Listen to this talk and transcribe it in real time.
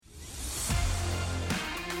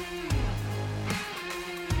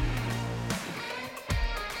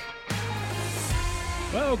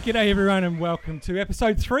Well, g'day everyone and welcome to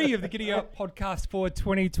episode 3 of the Giddy Up podcast for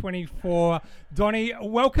 2024. Donnie,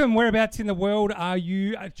 welcome. Whereabouts in the world are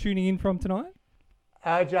you tuning in from tonight?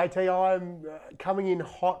 JT, I'm coming in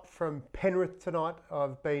hot from Penrith tonight.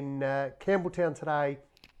 I've been Campbelltown today,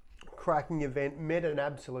 cracking event, met an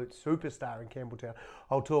absolute superstar in Campbelltown.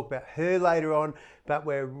 I'll talk about her later on, but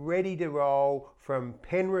we're ready to roll from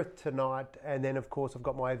Penrith tonight, and then of course I've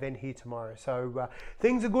got my event here tomorrow. So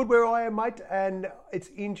things are good where I am, mate, and it's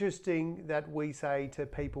interesting that we say to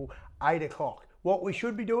people 8 o'clock. What we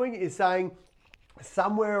should be doing is saying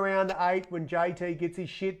somewhere around 8 when JT gets his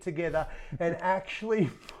shit together and actually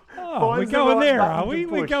we're going there, are we?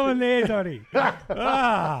 We're going there, Donnie. We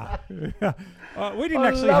didn't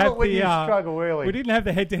actually have we didn't have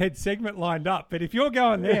the head-to-head segment lined up, but if you're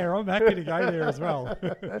going there, I'm happy to go there as well.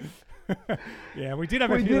 Yeah, we did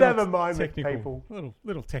have a moment, people.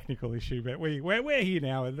 Little technical issue, but we're here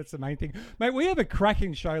now, and that's the main thing, mate. We have a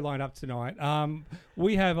cracking show lined up tonight.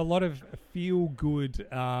 We have a lot of feel-good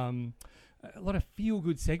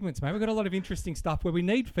segments, mate. We've got a lot of interesting stuff where we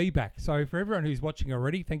need feedback. So for everyone who's watching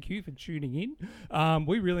already, thank you for tuning in.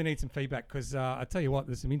 We really need some feedback because I tell you what,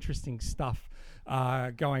 there's some interesting stuff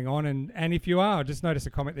going on. And if you are, just notice a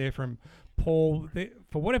comment there from Paul.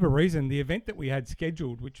 For whatever reason, the event that we had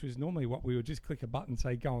scheduled, which was normally what we would just click a button,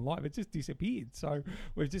 say go on live, it just disappeared. So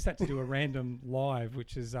we've just had to do a random live,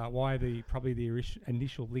 which is why probably the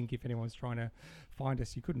initial link, if anyone's trying to find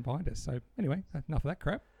us, you couldn't find us. So anyway, enough of that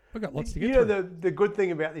crap. We've got lots to get through. The good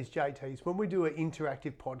thing about this, JT, is when we do an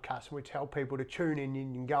interactive podcast and we tell people to tune in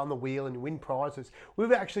and go on the wheel and win prizes,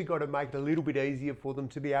 we've actually got to make it a little bit easier for them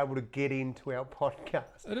to be able to get into our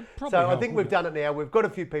podcast. So I think we've done it now. We've got a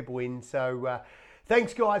few people in. So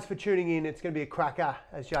thanks, guys, for tuning in. It's going to be a cracker,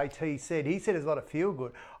 as JT said. He said there's a lot of feel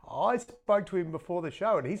good. I spoke to him before the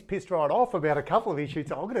show and he's pissed right off about a couple of issues.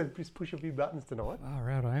 So I'm going to just push a few buttons tonight. Oh,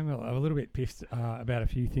 right. I am a little bit pissed about a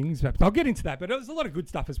few things, but I'll get into that. But there's a lot of good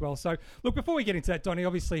stuff as well. So, look, before we get into that, Donnie,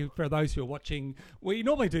 obviously, for those who are watching, we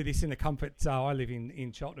normally do this in the comfort. I live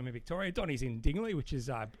in Cheltenham in Victoria. Donnie's in Dingley, which is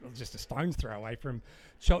just a stone's throw away from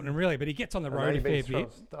Cheltenham, really. But he gets on the road a fair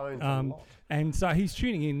bit. And so he's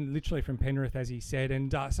tuning in literally from Penrith, as he said.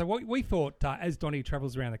 And so what we thought, as Donnie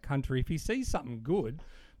travels around the country, if he sees something good,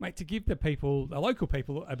 mate, to give the local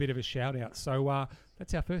people, a bit of a shout out. So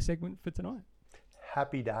that's our first segment for tonight.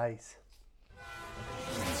 Happy days.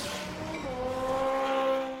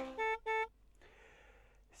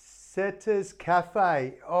 Setter's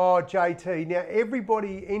Cafe. Oh, JT. Now,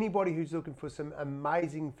 anybody who's looking for some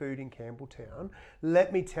amazing food in Campbelltown,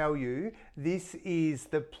 let me tell you, this is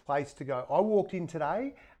the place to go. I walked in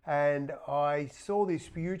today and I saw this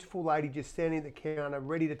beautiful lady just standing at the counter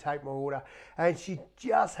ready to take my order, and she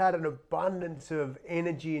just had an abundance of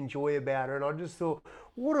energy and joy about her, and I just thought,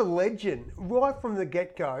 what a legend. Right from the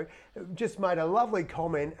get-go, just made a lovely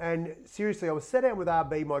comment, and seriously, I was sat down with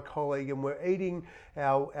RB, my colleague, and we're eating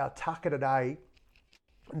our tucker today.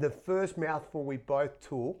 The first mouthful we both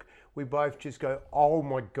took, we both just go, oh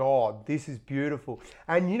my God, this is beautiful.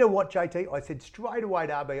 And you know what, JT? I said straight away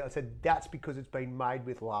to RB, I said, that's because it's been made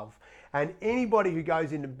with love. And anybody who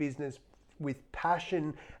goes into business with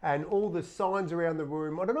passion and all the signs around the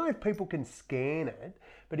room, I don't know if people can scan it,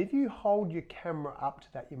 but if you hold your camera up to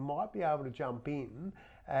that, you might be able to jump in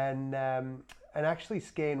and actually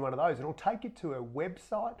scan one of those. And it'll take you to her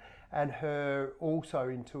website and also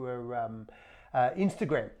into her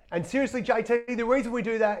Instagram. And seriously, JT, the reason we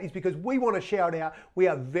do that is because we want to shout out. We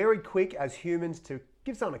are very quick as humans to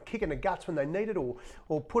give someone a kick in the guts when they need it or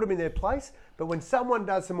put them in their place. But when someone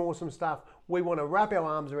does some awesome stuff, we want to wrap our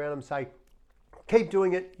arms around them and say, keep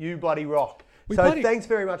doing it, you bloody rock. Thanks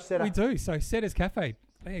very much, Setter. We do. So Setter's Cafe.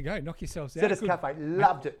 There you go. Knock yourselves out. Setter's Cafe.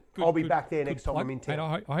 Loved it. I'll be back there next time I'm in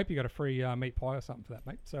town. Mate, I hope you got a free meat pie or something for that,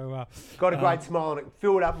 mate. So got a great smile on it.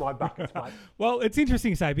 Filled up my buckets, mate. Well, it's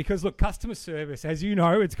interesting to say because, look, customer service, as you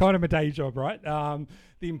know, it's kind of a day job, right?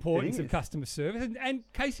 The importance of customer service. And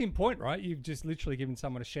case in point, right? You've just literally given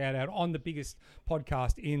someone a shout out on the biggest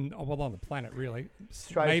podcast on the planet, really.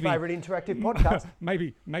 Australia's favourite interactive podcast.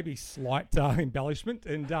 maybe slight embellishment.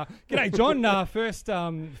 And g'day, John, first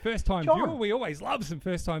time viewer. We always love some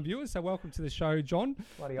first time viewers. So welcome to the show, John.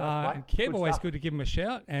 And Kev, always good to give him a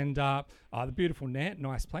shout. And the beautiful Nant,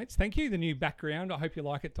 nice plates. Thank you. The new background. I hope you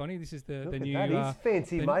like it, Donnie. This is the new. That is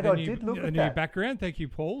fancy, mate. I did look at that. The new background. Thank you,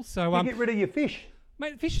 Paul. So you get rid of your fish.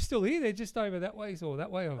 Mate, the fish are still here. They're just over that way or that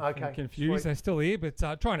way. I'm confused. Sweet. They're still here, but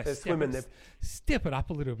trying to step it up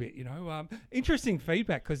a little bit, you know. Interesting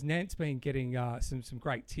feedback because Nant's been getting some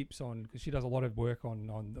great tips on, because she does a lot of work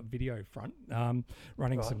on the video front,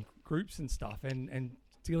 running some groups and stuff, and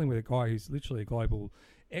dealing with a guy who's literally a global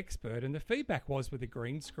expert, and the feedback was with the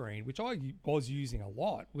green screen, which I was using a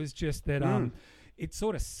lot, was just that it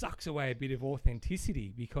sort of sucks away a bit of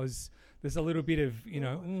authenticity because there's a little bit of,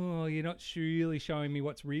 oh, you're not really showing me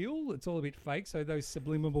what's real. It's all a bit fake. So those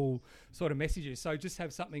subliminal sort of messages. So just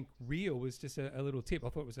have something real was just a little tip. I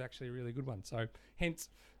thought it was actually a really good one. So hence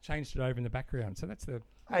changed it over in the background. So that's the...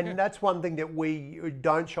 And that's one thing that we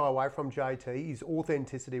don't shy away from, JT, is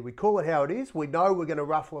authenticity. We call it how it is. We know we're going to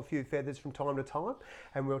ruffle a few feathers from time to time,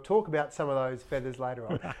 and we'll talk about some of those feathers later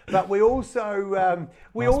on. But we also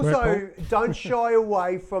don't shy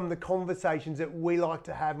away from the conversations that we like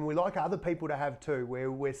to have, and we like other people to have too, where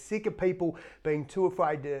we're sick of people being too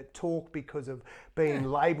afraid to talk because of being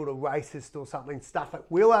labelled a racist or something. Stuff it.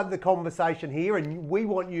 We'll have the conversation here, and we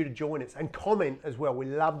want you to join us and comment as well. We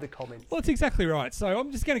love the comments. Well, that's exactly right. So I'm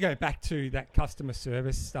just going to go back to that customer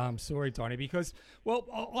service story, Donnie, because, well,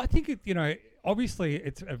 I think, obviously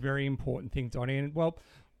it's a very important thing, Donnie. And, well,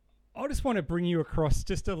 I just want to bring you across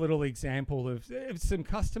just a little example of some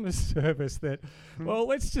customer service that, well,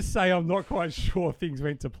 let's just say I'm not quite sure things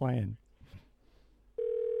went to plan.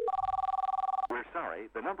 We're sorry,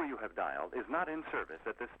 the number you have dialed is not in service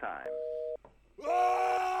at this time.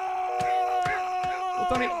 Well,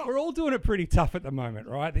 Donnie, we're all doing it pretty tough at the moment,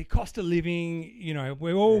 right? The cost of living,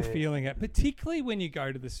 we're all feeling it, particularly when you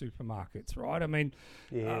go to the supermarkets, right? I mean,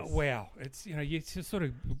 wow, it's, you just sort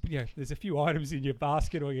of, there's a few items in your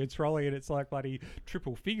basket or your trolley and it's like bloody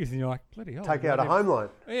triple figures and you're like, bloody hell. Take out a home loan.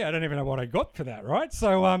 Yeah, I don't even know what I got for that, right?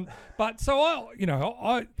 So, the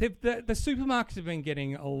supermarkets have been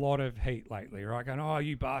getting a lot of heat lately, right? Going, oh,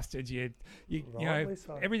 you bastards, you're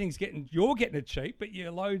getting it cheap, but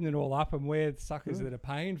you're loading it all up and we're the suckers that are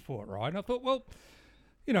paying for it, right? And I thought, well,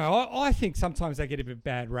 I think sometimes they get a bit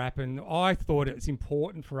bad rap, and I thought it's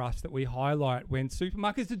important for us that we highlight when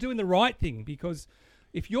supermarkets are doing the right thing, because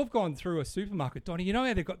if you've gone through a supermarket, Donnie, you know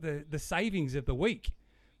how they've got the savings of the week.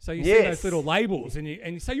 So you see those little labels,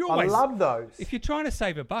 and so you're always... I love those. If you're trying to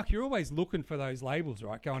save a buck, you're always looking for those labels,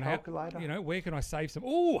 right? Going, where can I save some?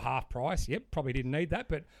 Oh, half price. Yep, probably didn't need that,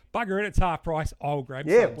 but bugger it, it's half price. I'll grab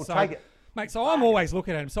some. Yeah, we'll take it. Mate, so I'm always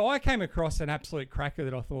looking at them. So I came across an absolute cracker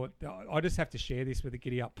that I thought, I just have to share this with the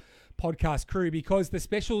Giddy Up podcast crew, because the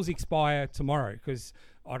specials expire tomorrow, because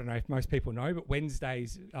I don't know if most people know, but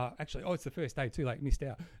Wednesdays, it's the first day too late, missed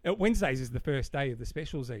out. Wednesdays is the first day of the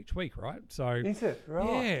specials each week, right? So is it?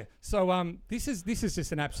 Right. Yeah. So this is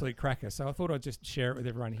just an absolute cracker. So I thought I'd just share it with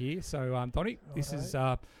everyone here. So Donnie, this is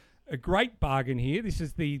a great bargain here. This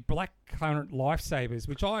is the Black Currant Lifesavers,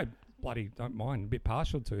 which I bloody don't mind, a bit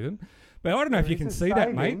partial to them. But I don't know if you can see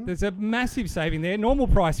that, mate. There's a massive saving there. Normal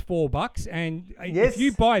price $4, and if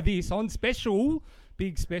you buy this on special,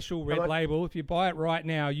 big special red label, if you buy it right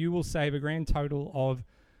now, you will save a grand total of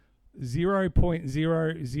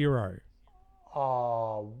 0.00.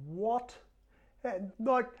 Oh, what?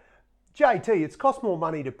 Like, JT, it's cost more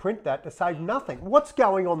money to print that to save nothing. What's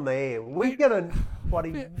going on there? We're going to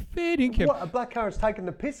bloody... Fair income. What, a blackcurrant's taking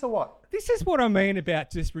the piss or what? This is what I mean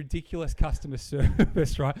about just ridiculous customer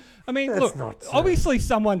service, right? I mean, look, obviously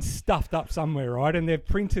someone's stuffed up somewhere, right? And they've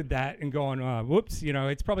printed that and gone, oh, whoops,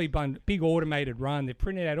 it's probably a big automated run. They've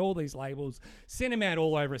printed out all these labels, sent them out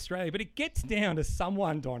all over Australia. But it gets down to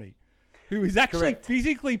someone, Donnie, who is actually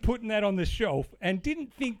physically putting that on the shelf and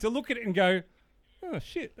didn't think to look at it and go, oh,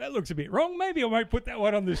 shit, that looks a bit wrong. Maybe I won't put that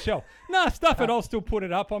one on the shelf. Nah, stuff it. I'll still put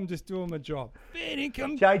it up. I'm just doing my job. Fair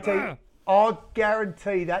income. JT, I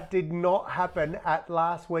guarantee that did not happen at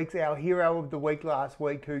last week's, our hero of the week last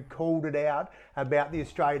week, who called it out about the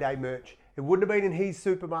Australia Day merch. It wouldn't have been in his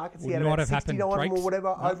supermarkets. He had about 69 of them or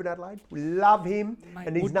whatever over in Adelaide. We love him. Mate,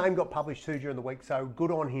 and his name got published too during the week, so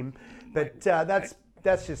good on him. But that's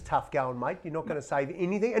just tough going, mate. You're not going to save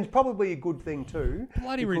anything. And it's probably a good thing too,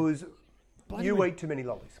 because... You eat too many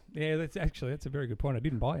lollies. Yeah, that's a very good point. I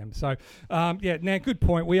didn't buy them. So, now, good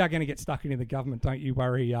point. We are going to get stuck into the government, don't you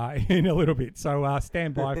worry, in a little bit. So,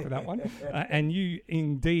 stand by for that one. And you,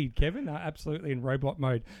 indeed, Kevin, are absolutely in robot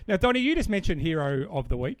mode. Now, Donnie, you just mentioned Hero of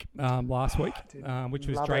the Week last week, which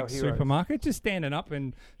was Drake's Supermarket. Just standing up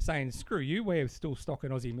and saying, screw you, we're still stocking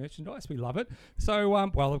Aussie merchandise. We love it. So,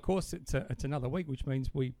 well, of course, it's another week, which means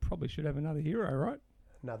we probably should have another hero, right?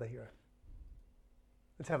 Another hero.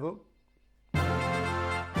 Let's have a look.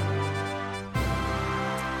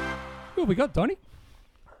 Who have we got, Donnie?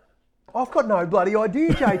 I've got no bloody idea,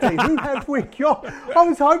 JT. Who have we got? I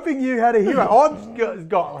was hoping you had a hero. I've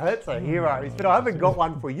got lots of heroes, but I haven't got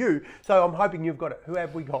one for you. So I'm hoping you've got it. Who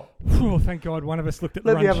have we got? Oh, thank God one of us looked at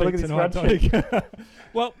the run sheet tonight, Donnie.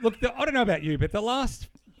 Well, look, I don't know about you, but the last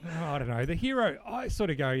I don't know. The hero, I sort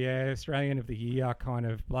of go, yeah, Australian of the Year, kind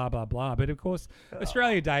of blah, blah, blah. But, of course,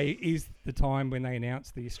 Australia Day is the time when they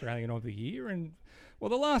announce the Australian of the Year. And, well,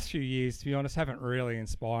 the last few years, to be honest, haven't really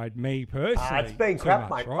inspired me personally. It's been too crap,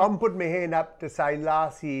 much, mate. right? I'm putting my hand up to say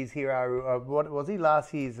last year's hero, what was he?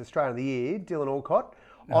 Last year's Australian of the Year, Dylan Alcott.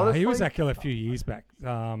 Honestly, he was actually a few years back.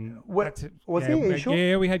 Was he? Are you sure?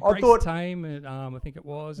 Yeah, we had Grace Tame, and, I think it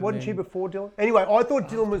was. Wasn't she before Dylan? Anyway, I thought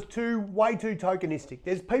Dylan was way too tokenistic.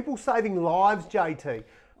 There's people saving lives, JT.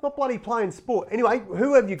 Not bloody playing sport. Anyway,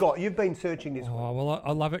 who have you got? You've been searching this one. Oh, well,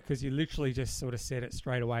 I love it because you literally just sort of said it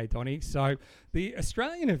straight away, Donny. So the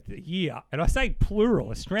Australian of the Year, and I say plural,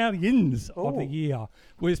 Australians of the Year,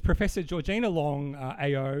 was Professor Georgina Long,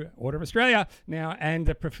 AO, Order of Australia now,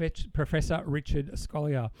 and Professor Richard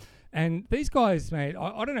Scollier. And these guys, mate,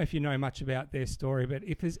 I don't know if you know much about their story, but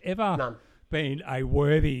if there's ever been a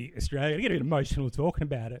worthy Australian, I get a bit emotional talking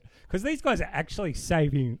about it, because these guys are actually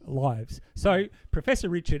saving lives. So Professor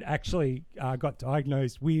Richard actually got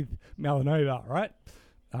diagnosed with melanoma, right?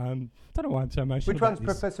 Don't know why I'm so emotional. Which one's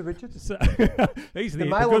Professor Richard? So, he's the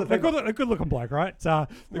male or the good-looking bloke, right? The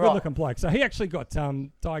good-looking bloke. So he actually got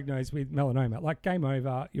diagnosed with melanoma. Like, game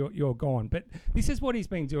over, you're gone. But this is what he's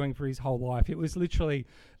been doing for his whole life. It was literally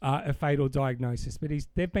a fatal diagnosis. But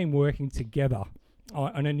they've been working together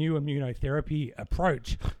on a new immunotherapy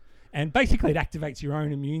approach. And basically it activates your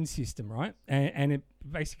own immune system, right? And it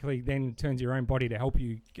basically then turns your own body to help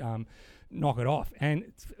you knock it off.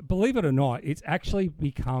 And believe it or not, it's actually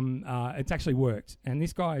become, it's actually worked. And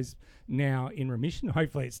this guy's now in remission.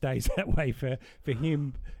 Hopefully it stays that way for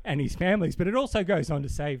him and his families. But it also goes on to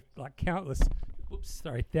save like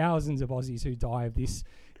thousands of Aussies who die of this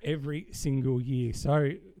every single year.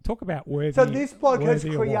 So talk about worthy. So this bloke has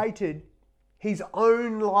created his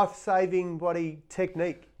own life-saving body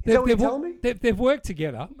technique. Is that what you're telling me? They've worked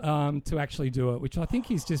together to actually do it, which I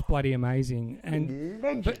think is just bloody amazing. And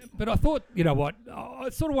but I thought, you know what, I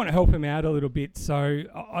sort of want to help him out a little bit. So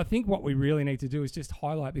I think what we really need to do is just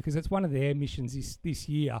highlight, because it's one of their missions this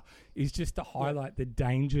year, is just to highlight the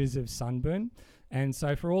dangers of sunburn. And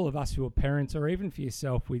so for all of us who are parents, or even for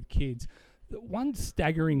yourself with kids, one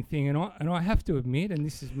staggering thing, and I have to admit, and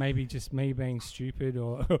this is maybe just me being stupid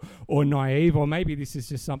or naive, or maybe this is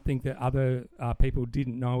just something that other people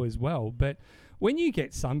didn't know as well, but when you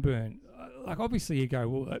get sunburn, like obviously you go,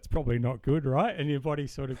 well, that's probably not good, right? And your body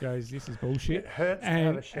sort of goes, this is bullshit. It hurts to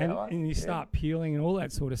have a shower. And you start peeling and all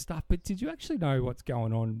that sort of stuff. But did you actually know what's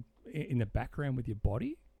going on in the background with your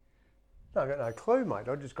body? No, I got no clue, mate.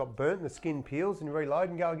 I just got burnt and the skin peels and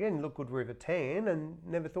reload and go again. Look good with a tan, and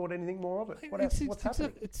never thought anything more of it. What's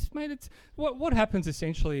happening? What happens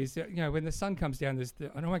essentially is that, you know, when the sun comes down,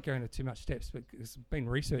 I won't go into too much steps, but I've been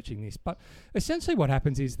researching this. But essentially, what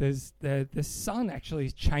happens is there's the sun actually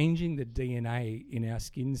is changing the DNA in our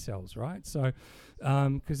skin cells, right? So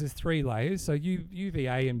because there's three layers. So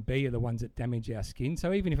UVA and B are the ones that damage our skin.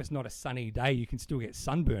 So even if it's not a sunny day, you can still get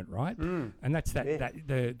sunburnt, right? And that's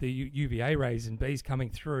the UVA rays and B's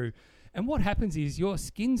coming through. And what happens is your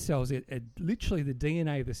skin cells, literally the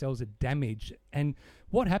DNA of the cells are damaged. And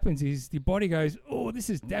what happens is your body goes, oh,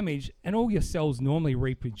 this is damaged. And all your cells normally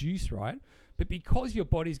reproduce, right? But because your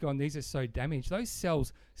body's gone, these are so damaged, those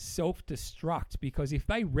cells self-destruct, because if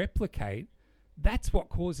they replicate, that's what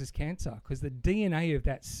causes cancer, because the DNA of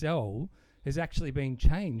that cell has actually been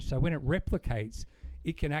changed. So when it replicates,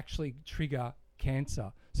 it can actually trigger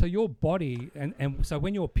cancer. So your body, and so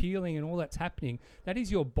when you're peeling and all that's happening, that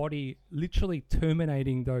is your body literally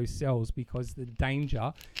terminating those cells, because the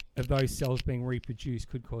danger of those cells being reproduced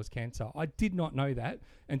could cause cancer. I did not know that.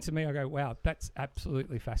 And to me, I go, wow, that's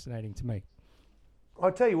absolutely fascinating to me.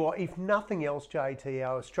 I'll tell you what, if nothing else, JT,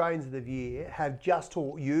 our Australians of the Year have just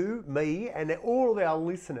taught you, me, and all of our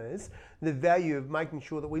listeners the value of making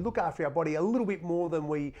sure that we look after our body a little bit more than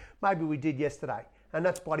maybe we did yesterday. And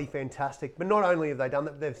that's bloody fantastic. But not only have they done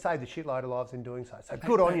that, they've saved a shitload of lives in doing so. So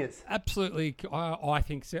good on you. Absolutely. I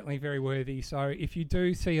think certainly very worthy. So if you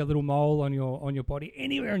do see a little mole on your body,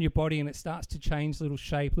 anywhere on your body, and it starts to change little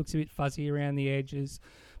shape, looks a bit fuzzy around the edges,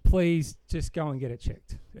 please just go and get it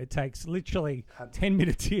checked. It takes literally 10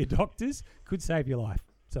 minutes to your doctors. Could save your life.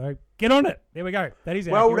 So get on it. There we go. That is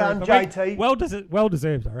well done, JT. Well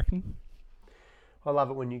deserved, I reckon. I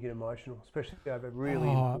love it when you get emotional, especially over really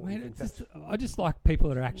important things. I just like people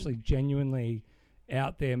that are actually genuinely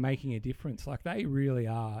out there making a difference. Like they really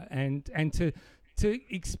are. And to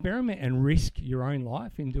experiment and risk your own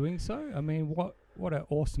life in doing so, I mean, what an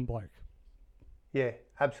awesome bloke. Yeah,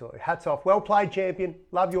 absolutely. Hats off. Well played, champion.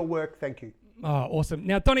 Love your work. Thank you. Oh, awesome.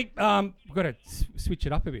 Now, Donny, we've got to switch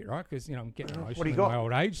it up a bit, right? Because, I'm getting emotional What do you in got? my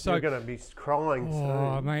old age. So, You're going to be crying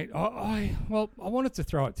oh, soon. mate, I wanted to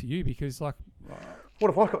throw it to you because, like...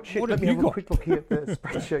 What have I got? Shit, What let have me you have got? a quick look here at the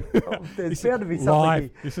spreadsheet. Oh, there's bound to be something live.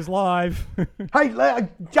 here. This is live. Hey,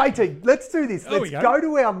 JT, let's do this. There we Let's go. go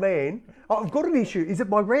to our man. Oh, I've got an issue. Is it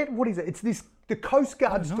my rant? What is it? It's the Coast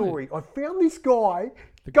Guard story. I found this guy.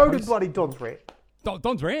 Go to bloody Don's rant.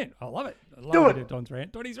 Don's rant. I love it. I love Do it. it. Don's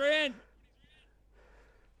rant. Donny's rant.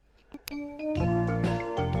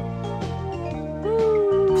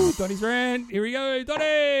 Woo, Donny's rant. Here we go.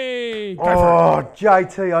 Donny. Go for it.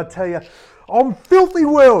 JT, I tell you, I'm filthy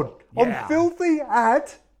world. Yeah. I'm filthy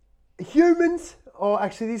at humans. Oh,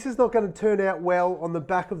 actually, this is not going to turn out well on the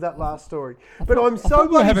back of that last story. But I'm so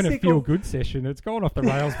We're having a sick feel of... good session. It's gone off the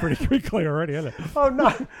rails pretty quickly already, hasn't it? Oh, no.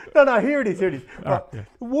 Here it is. Right.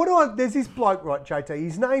 yeah. There's this bloke, right, JT.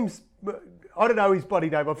 His name's... I don't know his bloody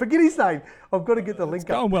name. I forget his name. I've got to get the link up.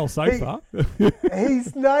 Going well so far.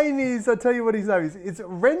 His name is... I'll tell you what his name is. It's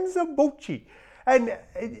Renzo Bucci. And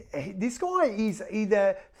this guy is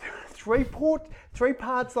either three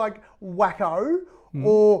parts like wacko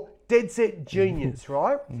or dead set genius,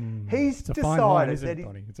 right? He's a fine line, decided isn't that it,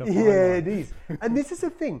 Donny? It's a yeah, fine line. it is. And this is the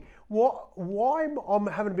thing. Why I'm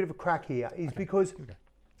having a bit of a crack here is because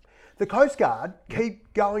the Coast Guard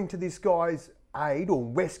keep going to this guy's aid or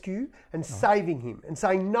rescue and saving him and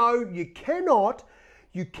saying, no, you cannot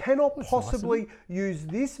possibly use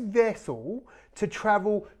this vessel to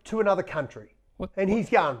travel to another country. He's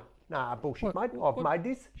going, nah, bullshit, mate. I've made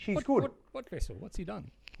this. She's good. What vessel? What's he done?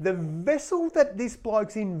 The vessel that this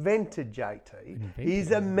bloke's invented, JT, is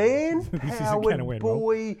a man-powered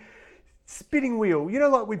buoy spinning wheel. You know,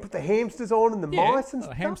 like we put the hamsters on and the mice and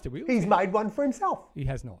stuff? Hamster wheels. He's made one for himself. He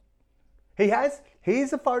has not. He has.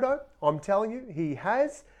 Here's a photo. I'm telling you, he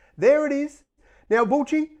has. There it is. Now,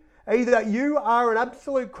 Bucci, either you are an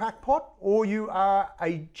absolute crackpot or you are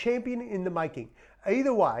a champion in the making.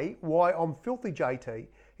 Either way, why I'm filthy, JT,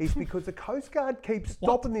 is because the Coast Guard keeps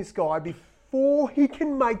stopping this guy before he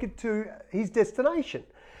can make it to his destination.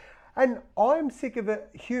 And I'm sick of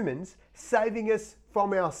humans saving us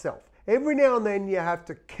from ourselves. Every now and then you have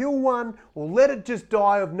to kill one or let it just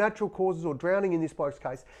die of natural causes or drowning in this bloke's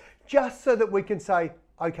case, just so that we can say,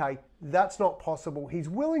 okay, that's not possible. He's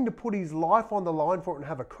willing to put his life on the line for it and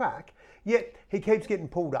have a crack, yet he keeps getting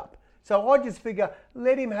pulled up. So I just figure,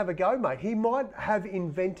 let him have a go, mate. He might have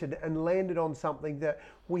invented and landed on something that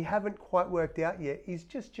we haven't quite worked out yet. He's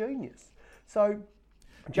just genius. So,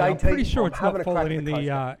 JT, I'm pretty sure I'm it's having not a crack falling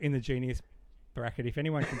at in the genius bracket. If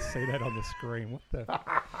anyone can see that on the screen,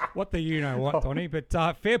 what the you know what, Donny? But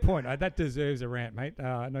fair point. That deserves a rant, mate.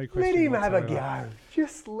 No question. Let him have a whatsoever. go.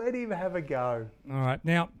 Just let him have a go. All right,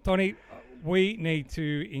 now, Donny, we need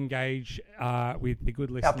to engage with the good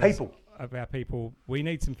listeners of our people. We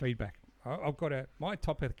need some feedback. I've got my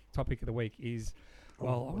topic of the week is,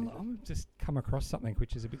 I'm just come across something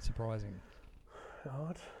which is a bit surprising.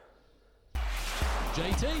 God.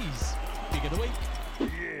 JT's Pick of the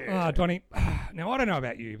Week. Donny, now I don't know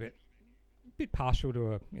about you, but a bit partial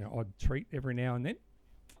to a odd treat every now and then.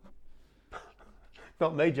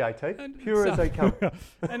 Not me, JT. And Pure as they come.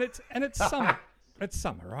 and it's summer. It's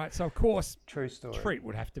summer, right? So of course, True story. treat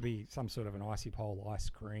would have to be some sort of an icy pole ice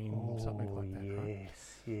cream or something like that. Right?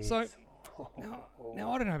 Yes. So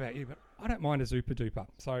now I don't know about you, but I don't mind a Zooper Dooper.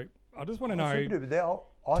 So I just want to know. Super duper. They're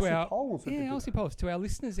icy poles. Icy poles. To our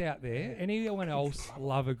listeners out there, anyone else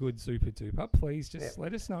love a good Zooper Dooper, please just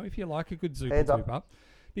let us know if you like a good Zooper Hands up. Dooper.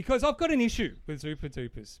 Because I've got an issue with Zooper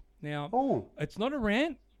Doopers. Now, it's not a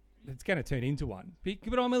rant. It's going to turn into one.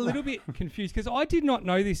 But I'm a little bit confused because I did not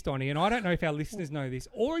know this, Donny, and I don't know if our listeners know this,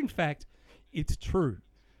 or in fact, it's true.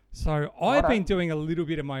 So I've been doing a little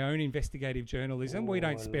bit of my own investigative journalism. We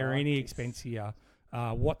don't spare any expense here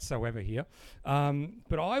whatsoever here.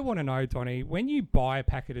 But I want to know, Donny, when you buy a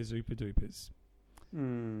packet of Zooper Doopers,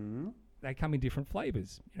 they come in different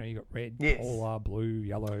flavours. You got red, polar, blue,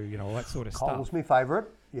 yellow, all that sort of stuff. Cole's my favourite.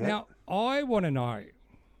 Yeah. Now, I want to know,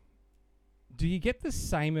 do you get the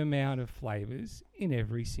same amount of flavours in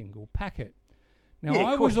every single packet? Now,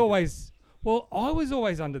 I was always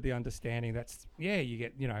under the understanding that's, you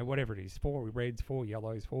get, whatever it is, 4 reds, 4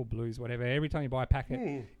 yellows, 4 blues, whatever. Every time you buy a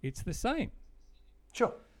packet, it's the same.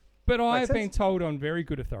 Sure. But I've been told on very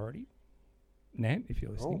good authority, Nan, if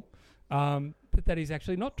you're listening, that is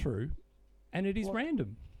actually not true, and it is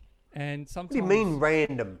random. And sometimes... What do you mean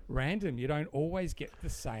random? Random. You don't always get the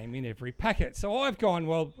same in every packet. So I've gone,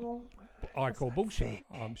 I call bullshit.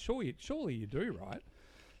 I'm sure surely you do, right?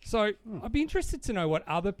 So I'd be interested to know what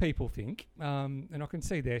other people think. And I can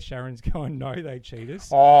see there Sharon's going, no, they cheat us.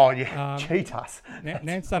 Oh, yeah, cheat us.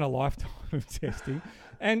 Nan's done a lifetime of testing.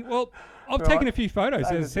 And, well, I've taken a few photos.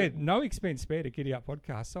 As I said, no expense spared at Giddy Up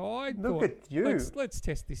Podcast. So I thought, at you. Let's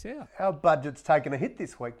test this out. Our budget's taken a hit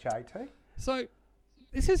this week, JT. So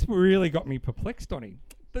this has really got me perplexed, Donnie.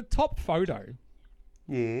 The top photo,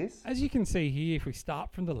 yes, as you can see here, if we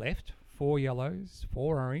start from the left, 4 yellows,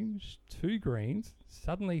 4 orange, 2 greens,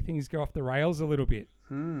 suddenly things go off the rails a little bit.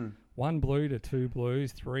 1 blue to 2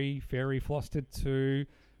 blues, 3 fairy floss to 2,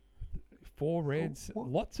 4 reds,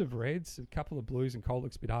 lots of reds, a couple of blues, and coal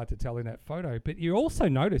looks a bit hard to tell in that photo. But you also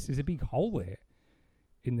notice there's a big hole there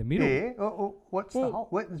in the middle. Yeah, what's the hole?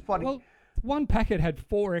 Well, one packet had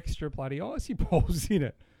 4 extra bloody icy poles in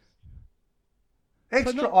it.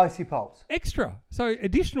 Extra icy poles. Extra. So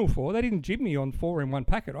additional 4. They didn't jib me on 4 in one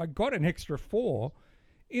packet. I got an extra 4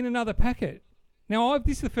 in another packet. Now,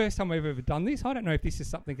 this is the first time I've ever done this. I don't know if this is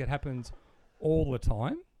something that happens all the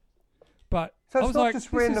time. But so it's not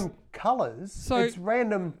just random colours. So it's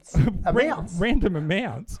random amounts. Random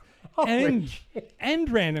amounts and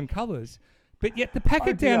random colours. But yet the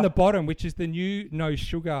packet down the bottom, which is the new no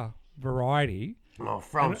sugar variety. Oh,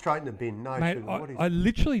 from straight in the bin. No mate, sugar. What is I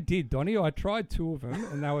literally did, Donnie. I tried 2 of them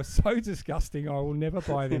and they were so disgusting. I will never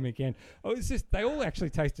buy them again. They all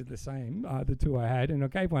actually tasted the same, the 2 I had, and I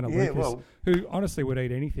gave one to Lucas, who honestly would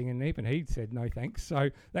eat anything, and even he said no thanks. So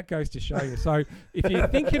that goes to show you. So if you're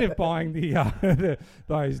thinking of buying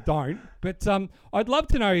those, don't. But I'd love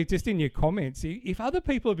to know, just in your comments, if other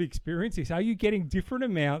people have experienced this. Are you getting different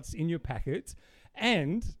amounts in your packets?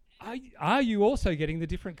 And are you also getting the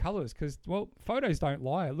different colours? Because, well, photos don't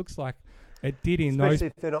lie. It looks like it did in those. Especially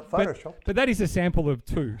if they're not photoshopped. But that is a sample of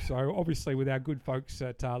 2. So, obviously, with our good folks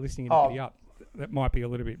at listening to Giddy Up, that might be a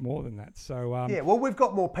little bit more than that. So yeah, well, we've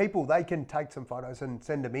got more people. They can take some photos and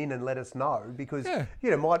send them in and let us know, because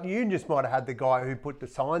you just might have had the guy who put the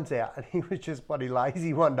signs out and he was just bloody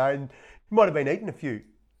lazy one day and might have been eating a few.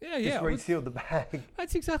 Just resealed the bag.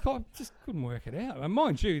 That's exactly. I just couldn't work it out. And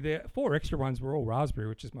mind you, the 4 extra ones were all raspberry,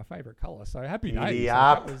 which is my favourite colour. So happy days.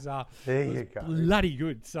 Yep. So that was, there you go. Bloody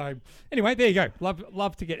good. So anyway, there you go.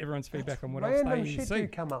 Love to get everyone's feedback on what else they random shit you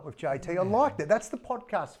come up with, JT. I liked it. That's the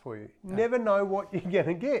podcast for you. Never know what you're going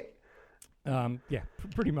to get.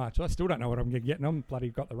 Pretty much. I still don't know what I'm going to get, and I'm bloody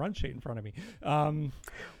got the run sheet in front of me.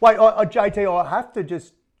 Wait, JT, I have to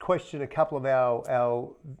just question a couple of our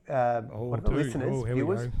listeners,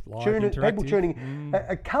 viewers, people tuning.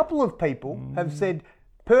 A couple of people have said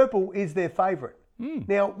purple is their favourite.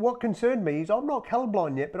 Now, what concerned me is I'm not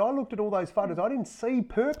colourblind yet, but I looked at all those photos. I didn't see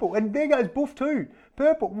purple. And there goes Boof too.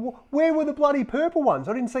 Purple. Where were the bloody purple ones?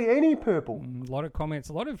 I didn't see any purple. A lot of comments,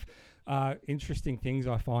 a lot of interesting things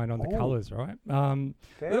I find on the colours, right?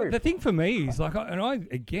 The thing for me is,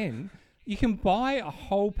 you can buy a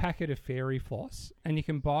whole packet of fairy floss and you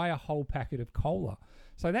can buy a whole packet of cola.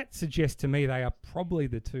 So that suggests to me they are probably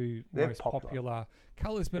the 2 most popular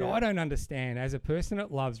colours. But I don't understand. As a person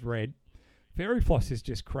that loves red, fairy floss is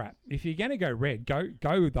just crap. If you're going to go red, go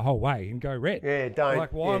the whole way and go red. Yeah, don't.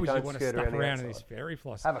 Like, why would you want to stuff around in this fairy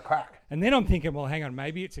floss? Have a crack. And then I'm thinking, well, hang on,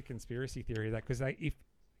 maybe it's a conspiracy theory of that, because if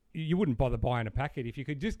you wouldn't bother buying a packet if you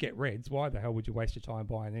could just get reds. Why the hell would you waste your time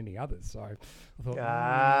buying any others? So I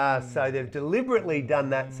thought, so they've deliberately done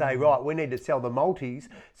that. Say, right, we need to sell the multis,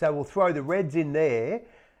 so we'll throw the reds in there.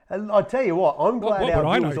 And I tell you what, I'm glad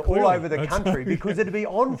our viewers are all over the country, because it'd be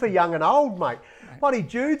on for young and old, mate. Buddy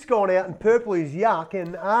Jude's gone out and purple is yuck,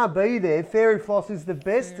 and RB there, fairy floss is the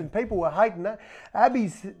best, and people were hating that.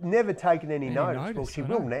 Abby's never taken any notice. Well, she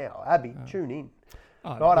will now. Abby, tune in.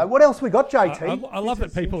 Righto, what else we got, JT? I love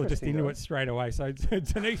that people are just into it straight away. So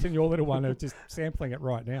Denise and your little one are just sampling it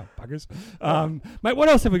right now, buggers. Mate, what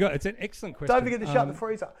else have we got? It's an excellent question. Don't forget to shut the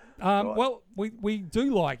freezer. Well, we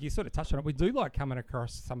do like, you sort of touched on it, we do like coming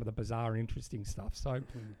across some of the bizarre and interesting stuff. So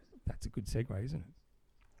that's a good segue, isn't it?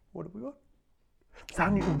 What have we got?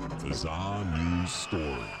 Bizarre news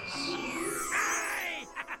stories.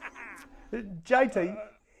 JT,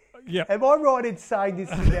 am I right in saying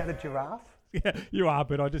this is about a giraffe? Yeah, you are,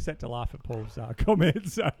 but I just had to laugh at Paul's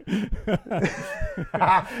comments. So.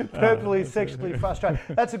 Purple is sexually frustrated.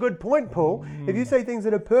 That's a good point, Paul. If you see things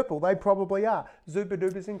that are purple, they probably are. Zooper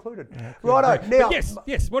Doopers included. Righto, now...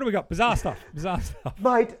 Yes, what do we got? Bizarre stuff.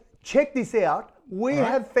 Mate, check this out. We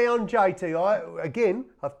have found, JT.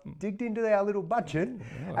 I've digged into our little budget,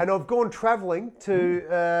 and I've gone travelling to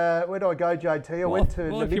where do I go, JT? I went to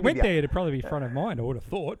Namibia. If you went there, it'd probably be front of mind. I would have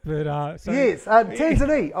thought, but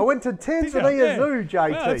Tanzania. I went to Tanzania Zoo,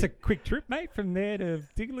 JT. Well, that's a quick trip, mate. From there to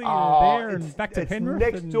Digley, there and back to Penrith.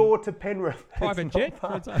 Next door to Penrith. Private jet,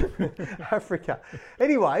 Africa.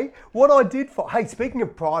 Anyway, what I did for speaking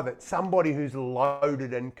of private, somebody who's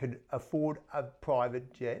loaded and could afford a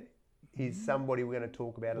private jet is somebody we're going to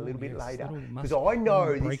talk about a little bit later, because I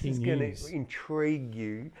know this is going to intrigue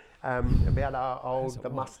you about the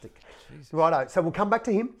Mustic. Righto, so we'll come back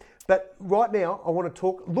to him, but right now I want to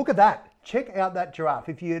talk. Look at that. Check out that giraffe.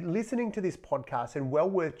 If you're listening to this podcast, and well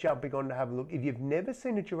worth jumping on to have a look. If you've never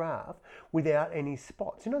seen a giraffe without any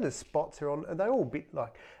spots, you know the spots are on, they're all a bit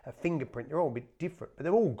like a fingerprint. They're all a bit different, but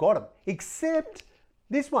they've all got them, except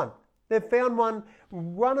this one. They've found one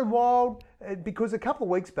running wild because a couple of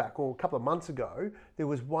weeks back or a couple of months ago, there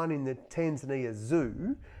was one in the Tanzania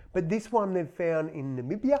Zoo, but this one they've found in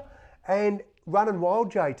Namibia and running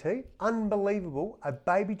wild, JT, unbelievable, a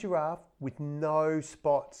baby giraffe with no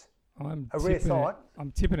spots. A rare sight.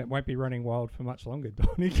 I'm tipping it won't be running wild for much longer,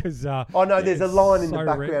 Donnie, because... there's a line in the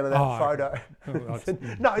background of that photo.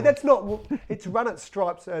 No, that's not... It's run at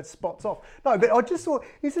stripes, spots off. No, but I just thought,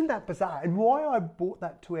 isn't that bizarre? And why I brought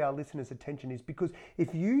that to our listeners' attention is because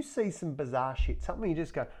if you see some bizarre shit, something you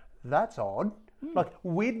just go, that's odd. Like,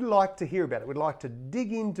 we'd like to hear about it. We'd like to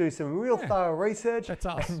dig in, do some real thorough research. That's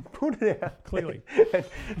us. And put it out. Clearly. And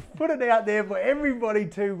put it out there for everybody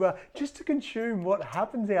to just to consume what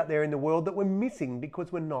happens out there in the world that we're missing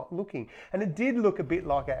because we're not looking. And it did look a bit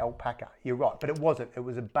like an alpaca. You're right, but it wasn't. It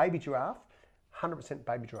was a baby giraffe. 100%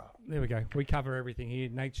 baby giraffe. There we go. We cover everything here.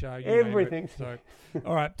 Nature, everything. So,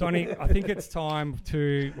 all right, Donnie, I think it's time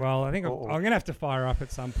to, I'm going to have to fire up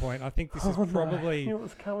at some point. I think this is probably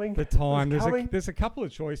the time. There's a couple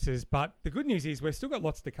of choices, but the good news is we've still got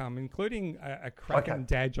lots to come, including a cracking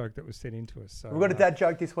dad joke that was sent into us. So, we've got a dad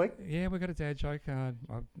joke this week? Yeah, we've got a dad joke.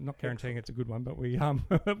 I'm not guaranteeing it's a good one, but we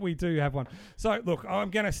do have one. So, look, I'm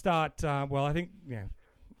going to start, I think,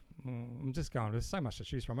 I'm just going. There's so much to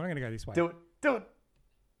choose from. I'm going to go this way. Do it.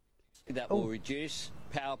 That will reduce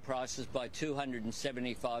power prices by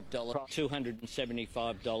 $275.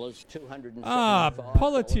 $275.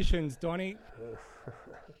 Politicians, Donnie.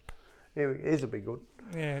 Here's a big good.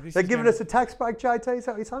 Yeah, they're giving us a tax break, JT. Is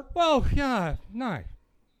that what you're saying? Well, yeah, no.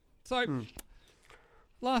 So,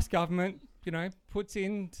 last government, puts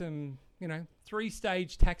in some,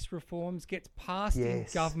 3-stage tax reforms, gets passed in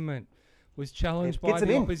government, was challenged by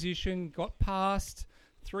the opposition, got passed.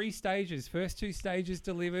 3 stages. First 2 stages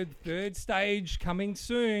delivered. 3rd stage coming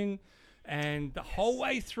soon. And the whole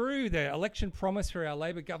way through, the election promise for our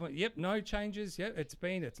Labor government, no changes. It's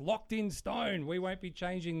locked in stone. We won't be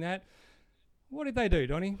changing that. What did they do,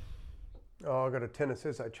 Donnie? I got a tenor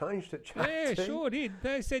says they changed it. Yeah, sure did.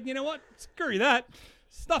 They said, you know what? Screw that.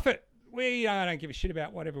 Stuff it. We don't give a shit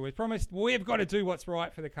about whatever was promised. We've got to do what's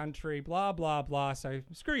right for the country. Blah, blah, blah. So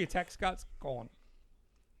screw your tax cuts. Gone.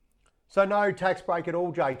 So no tax break at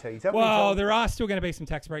all, JT? Is that well, there are still going to be some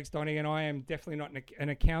tax breaks, Donnie, and I am definitely not an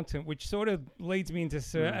accountant, which sort of leads me into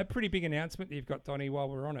a pretty big announcement that you've got, Donnie, while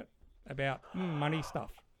we're on it, about money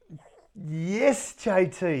stuff. Yes,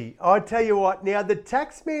 JT. I tell you what, now the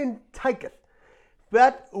taxman taketh,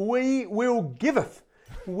 but we will giveth.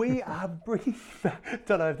 We are bringing back,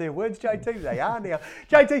 don't know if they're words, JT, they are now.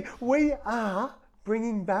 JT, we are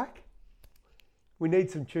bringing back, we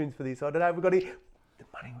need some tunes for this, I don't know, we've got here, the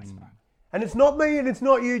Money Whisperer. And it's not me and it's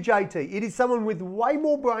not you, JT. It is someone with way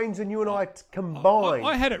more brains than you and I combined.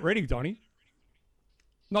 I had it ready, Donnie.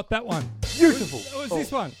 Not that one. Beautiful. It was this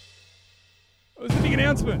one. It was the big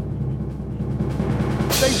announcement.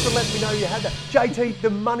 Thanks for letting me know you had that. JT, the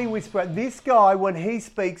Money Whisperer. This guy, when he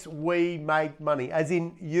speaks, we make money. As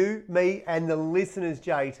in you, me, and the listeners,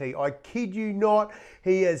 JT. I kid you not.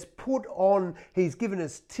 He has he's given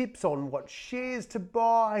us tips on what shares to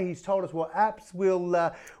buy. He's told us what apps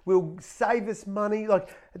will save us money.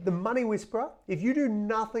 Like the Money Whisperer. If you do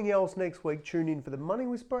nothing else next week, tune in for the Money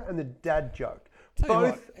Whisperer and the Dad Joke.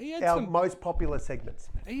 Both our most popular segments.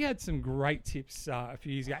 He had some great tips a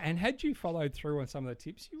few years ago, and had you followed through on some of the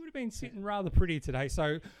tips, you would have been sitting rather pretty today.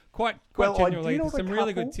 So quite genuinely, some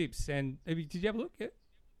really good tips. And did you have a look? Yeah.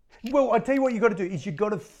 Well, I tell you what you got to do is you got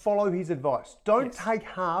to follow his advice. Don't take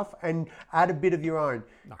half and add a bit of your own.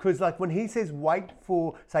 Because like when he says wait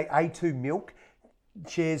for, say, A2 milk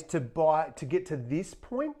shares to buy to get to this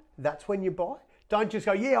point, that's when you buy. Don't just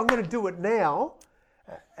go, I'm going to do it now.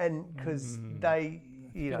 And because they,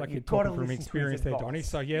 like you're talking from experience there, Donnie.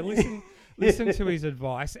 So listen listen to his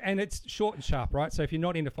advice, and it's short and sharp, right? So if you're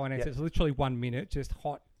not into finance, it's literally 1 minute, just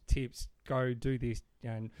hot tips. Go do this.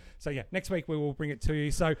 And so, next week we will bring it to you.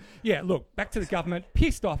 So, look, back to the government.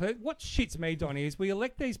 Pissed off. What shits me, Donnie, is we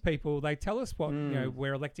elect these people. They tell us what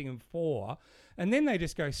we're electing them for, and then they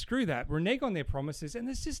just go, screw that, renege on their promises, and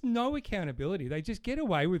there's just no accountability. They just get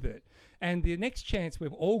away with it. And the next chance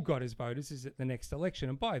we've all got as voters is at the next election.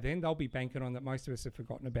 And by then, they'll be banking on that most of us have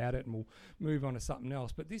forgotten about it and we'll move on to something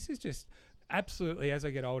else. But this is just absolutely, as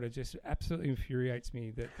I get older, just absolutely infuriates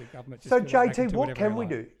me that the government just... So, JT, what can we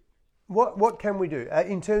do? What can we do?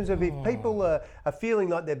 In terms of if people are feeling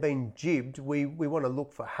like they're being jibbed, we want to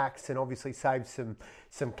look for hacks and obviously save some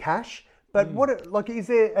cash. But is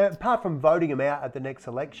there, apart from voting them out at the next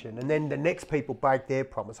election and then the next people break their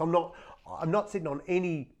promise, I'm not sitting on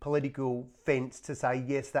any political fence to say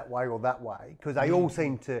yes that way or that way, because they all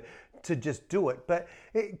seem to just do it. But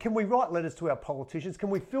can we write letters to our politicians? Can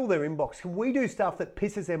we fill their inbox? Can we do stuff that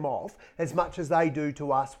pisses them off as much as they do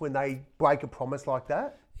to us when they break a promise like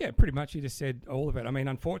that? Yeah, pretty much. You just said all of it. I mean,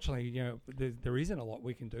 unfortunately, there isn't a lot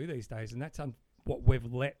we can do these days, and that's what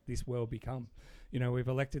we've let this world become. We've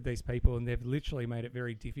elected these people and they've literally made it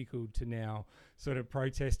very difficult to now sort of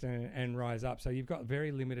protest and rise up. So you've got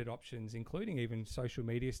very limited options, including even social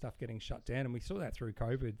media stuff getting shut down. And we saw that through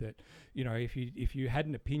COVID that, if you had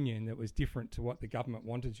an opinion that was different to what the government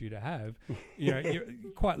wanted you to have,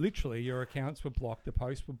 quite literally your accounts were blocked, the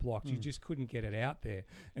posts were blocked. You just couldn't get it out there.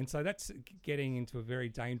 And so that's getting into a very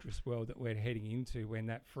dangerous world that we're heading into when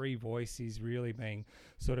that free voice is really being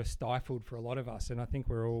sort of stifled for a lot of us. And I think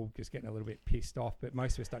we're all just getting a little bit pissed off, but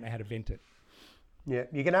most of us don't know how to vent it. Yeah,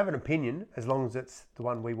 you can have an opinion as long as it's the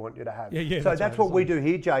one we want you to have. Yeah, so that's what we do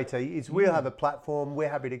here, JT, is we'll have a platform. We're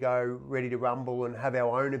happy to go ready to rumble and have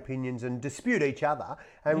our own opinions and dispute each other.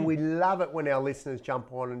 And we love it when our listeners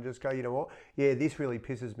jump on and just go, you know what? Yeah, this really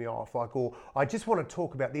pisses me off. Or I just want to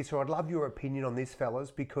talk about this, or I'd love your opinion on this,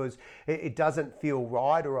 fellas, because it doesn't feel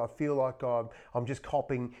right, or I feel like I'm just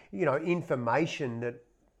copying, information that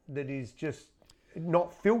is just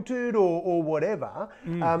not filtered or whatever,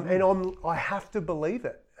 and I have to believe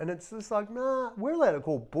it, and it's just like, nah, we're allowed to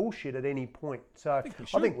call bullshit at any point. So I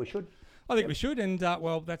think we should. And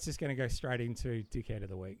that's just going to go straight into Dickhead of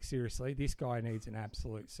the Week. Seriously, this guy needs an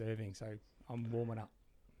absolute serving, so I'm warming up.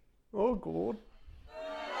 Oh, God.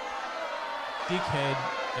 Dickhead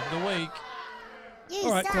of the Week.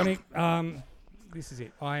 All right, Tony, this is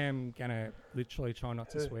it. I am going to literally try not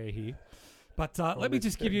to swear here. But let me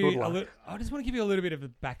just give you I just want to give you a little bit of a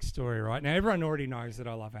backstory, right? Now, everyone already knows that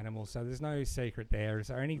I love animals, so there's no secret there.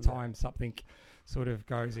 So any time something sort of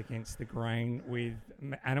goes against the grain with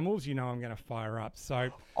animals, I'm going to fire up.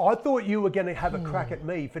 So I thought you were going to have a crack at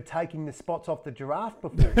me for taking the spots off the giraffe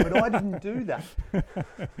before, but I didn't do that.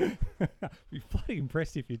 I'd be bloody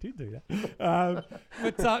impressed if you did do that.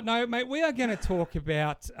 But no, mate, we are going to talk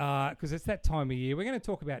about, because it's that time of year, we're going to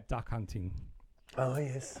talk about duck hunting. Oh,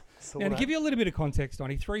 yes. Now, to give you a little bit of context,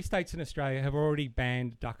 Donnie, 3 states in Australia have already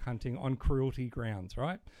banned duck hunting on cruelty grounds,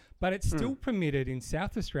 right? But it's still permitted in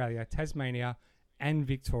South Australia, Tasmania, and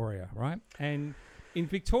Victoria, right? And in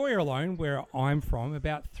Victoria alone, where I'm from,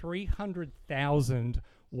 about 300,000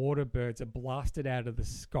 water birds are blasted out of the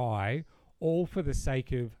sky, all for the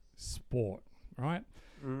sake of sport, right?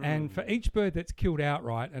 And for each bird that's killed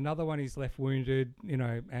outright, another one is left wounded,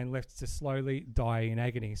 and left to slowly die in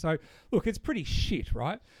agony. So, look, it's pretty shit,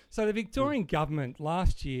 right? So the Victorian government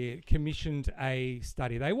last year commissioned a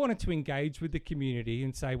study. They wanted to engage with the community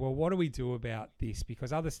and say, well, what do we do about this?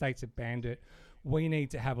 Because other states have banned it. We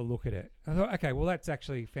need to have a look at it. I thought, okay, well, that's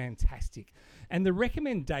actually fantastic. And the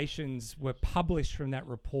recommendations were published from that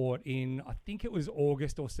report in, I think it was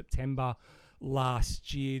August or September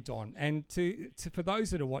last year, Don. And for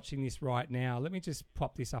those that are watching this right now, let me just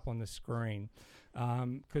pop this up on the screen.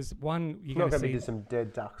 Because one, you're going to see some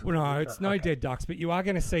dead ducks. Well, no, it's no dead ducks, but you are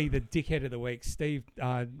going to see the dickhead of the week, Steve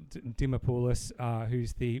Dimopoulos,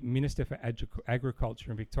 who's the Minister for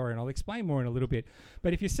Agriculture in Victoria, and I'll explain more in a little bit.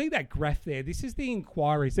 But if you see that graph there, this is the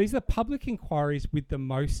inquiries. These are the public inquiries with the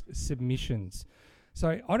most submissions.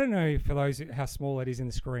 So I don't know for those how small it is in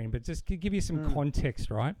the screen, but just to give you some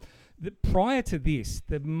context, right? Prior to this,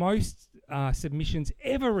 the most submissions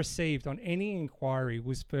ever received on any inquiry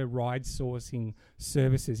was for ride sourcing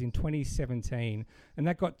services in 2017, and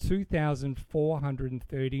that got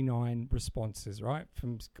 2,439 responses, right,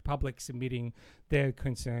 from public submitting their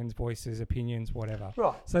concerns, voices, opinions, whatever.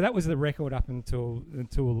 Right. So that was the record up until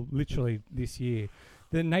literally this year.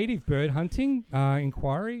 The native bird hunting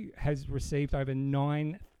inquiry has received over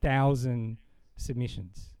 9,000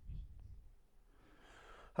 submissions.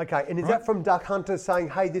 Okay, and is Right. that from duck hunters saying,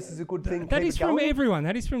 hey, this is a good thing, That keep is it from going? everyone.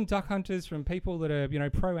 That is from duck hunters, from people that are,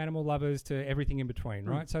 pro-animal lovers to everything in between,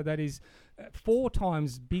 right? So that is 4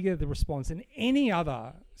 times bigger the response than any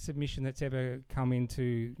other submission that's ever come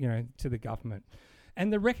into, to the government.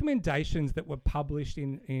 And the recommendations that were published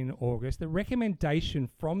in August, the recommendation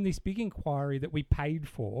from this big inquiry that we paid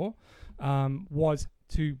for was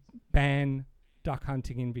to ban duck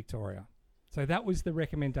hunting in Victoria. So that was the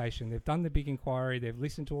recommendation. They've done the big inquiry, they've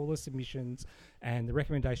listened to all the submissions, and the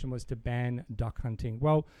recommendation was to ban duck hunting.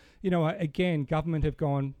 Well, again, government have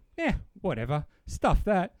gone, whatever, stuff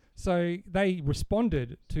that. So they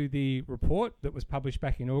responded to the report that was published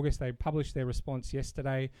back in August. They published their response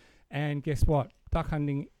yesterday, and guess what? Duck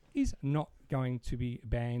hunting is not going to be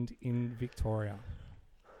banned in Victoria.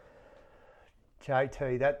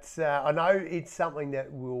 JT, that's I know it's something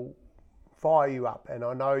that will fire you up, and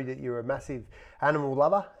I know that you're a massive animal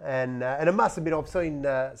lover, and I must admit I've seen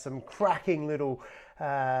some cracking little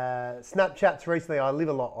Snapchats recently. I live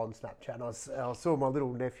a lot on Snapchat, and I saw my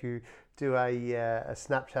little nephew do a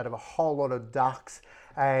Snapchat of a whole lot of ducks,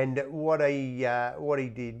 and what he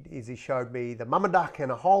did is he showed me the mama duck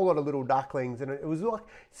and a whole lot of little ducklings, and it was like,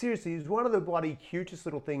 seriously, it was one of the bloody cutest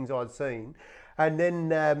little things I'd seen. And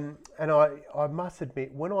then and I must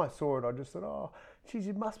admit, when I saw it, I just thought, oh, geez,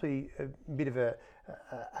 it must be a bit of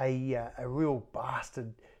a real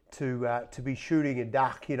bastard to be shooting a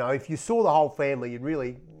duck. If you saw the whole family, you'd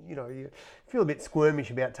really, you feel a bit squirmish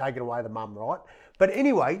about taking away the mum, right? But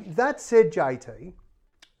anyway, that said, JT,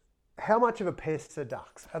 how much of a pest are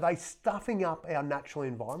ducks? Are they stuffing up our natural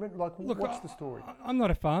environment? Like, Look, what's the story? I'm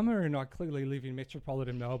not a farmer, and I clearly live in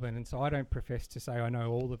metropolitan Melbourne, and so I don't profess to say I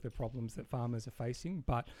know all of the problems that farmers are facing,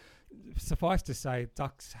 but suffice to say,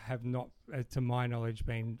 ducks have not, to my knowledge,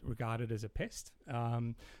 been regarded as a pest.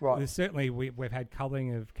 Right. There's certainly, we've had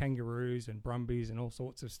culling of kangaroos and brumbies and all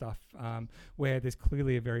sorts of stuff where there's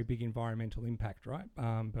clearly a very big environmental impact, right?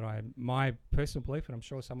 But my personal belief, and I'm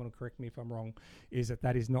sure someone will correct me if I'm wrong, is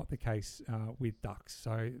that is not the case with ducks.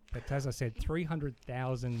 So, but as I said,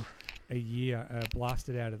 300,000 a year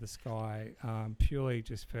blasted out of the sky purely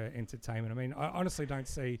just for entertainment. I mean, I honestly don't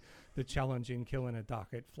see the challenge in killing a duck.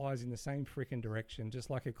 It flies in the same freaking direction, just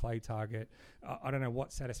like a clay target. I don't know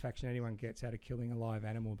what satisfaction anyone gets out of killing a live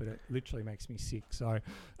animal, but it literally makes me sick. So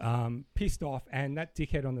pissed off. And that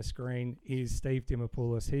dickhead on the screen is Steve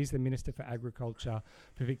Dimopoulos. He's the Minister for Agriculture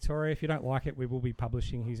for Victoria. If you don't like it, we will be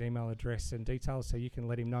publishing his email address and details so you can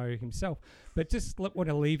let him know himself. But just want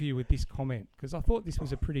to leave you with this comment, because I thought this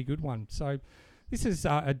was a pretty good one. So this is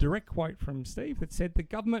a direct quote from Steve that said, the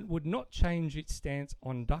government would not change its stance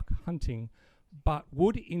on duck hunting, but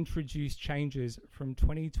would introduce changes from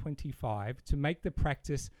 2025 to make the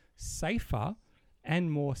practice safer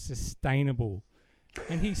and more sustainable.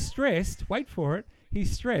 And he stressed, wait for it, he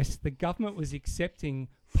stressed the government was accepting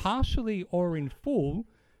partially or in full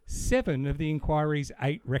 7 of the inquiry's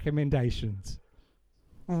 8 recommendations.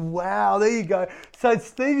 Wow, there you go. So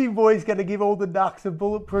Stevie Boy's going to give all the ducks a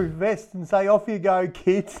bulletproof vest and say, off you go,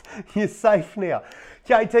 kids, you're safe now.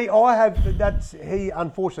 JT,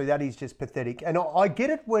 unfortunately, that is just pathetic. And I get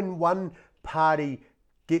it when one party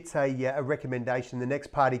gets a recommendation, the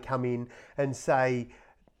next party come in and say,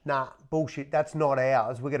 nah, bullshit, that's not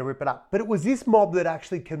ours, we're going to rip it up. But it was this mob that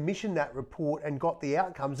actually commissioned that report and got the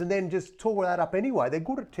outcomes and then just tore that up anyway. They're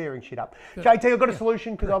good at tearing shit up. JT, I've got a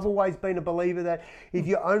solution, because I've always been a believer that if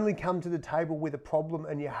you only come to the table with a problem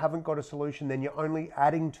and you haven't got a solution, then you're only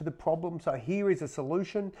adding to the problem. So here is a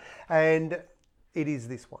solution, and it is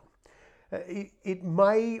this one. It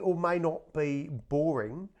may or may not be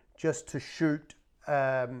boring just to shoot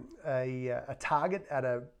a target at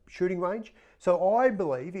a shooting range. So I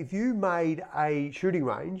believe if you made a shooting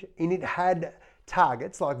range and it had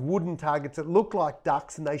targets, like wooden targets that looked like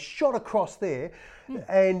ducks, and they shot across there,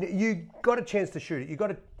 and you got a chance to shoot it, you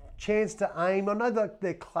got a chance to aim. I know that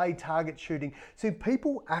they're clay target shooting, so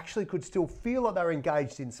people actually could still feel like they're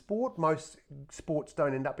engaged in sport. Most sports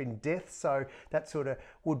don't end up in death, so that sort of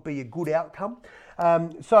would be a good outcome.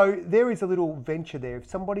 So there is a little venture there. If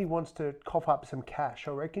somebody wants to cough up some cash,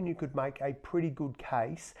 I reckon you could make a pretty good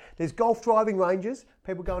case. There's golf driving ranges.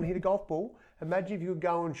 People go and hit a golf ball. Imagine if you could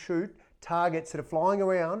go and shoot targets that are flying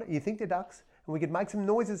around. You think they're ducks, and we could make some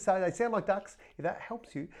noises so they sound like ducks, if that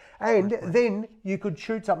helps you. And then you could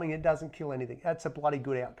shoot something that doesn't kill anything. That's a bloody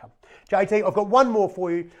good outcome. JT, I've got one more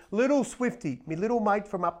for you. Little Swifty, my little mate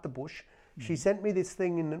from up the bush, she sent me this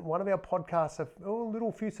thing in one of our podcasts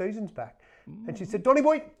a few seasons back. And she said, Donny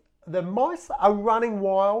boy, the mice are running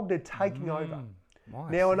wild. They're taking over.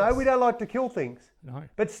 Mice, now, I know we don't like to kill things,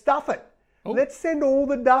 but stuff it. Oh. Let's send all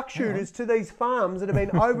the duck shooters to these farms that have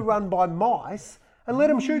been overrun by mice and let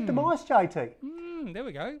them shoot the mice, JT. There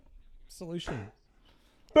we go. Solution.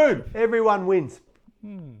 Boom. Everyone wins.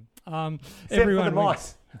 Everyone for the wins.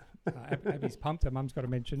 mice. Abby's pumped. Her mum's got to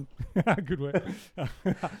mention. Good work.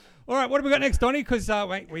 All right, what have we got next, Donnie? Because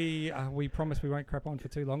we promised we won't crap on for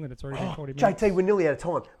too long, and it's already been 40 minutes. JT, we're nearly out of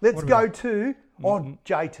time. Let's go to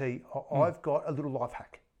JT. I've got a little life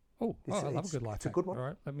hack. Oh, I love a good life hack. It's a good one. All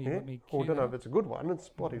right, let me. I don't know if it's a good one. It's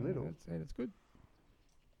bloody little. It's good.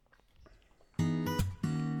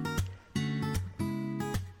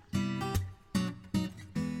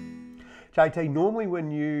 JT, normally when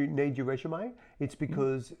you need your resume, it's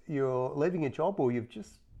because you're leaving a job or you've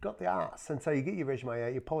just got the arse. And so you get your resume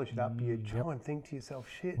out, you polish it up, you try and think to yourself,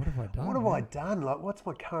 shit, what have I done? What have I done? Like, what's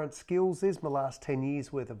my current skills? There's my last 10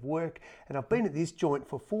 years worth of work. And I've been at this joint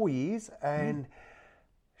for 4 years and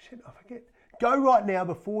shit, I forget. Go right now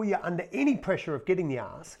before you're under any pressure of getting the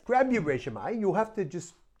arse. Grab your resume. You'll have to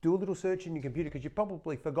just do a little search in your computer because you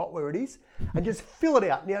probably forgot where it is and just fill it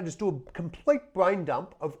out. Now just do a complete brain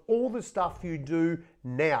dump of all the stuff you do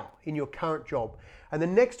now in your current job. And the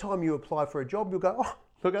next time you apply for a job, you'll go, oh,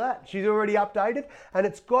 look at that. She's already updated. And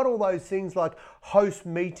it's got all those things like host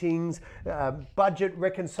meetings, budget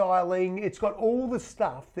reconciling. It's got all the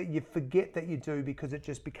stuff that you forget that you do because it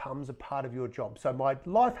just becomes a part of your job. So my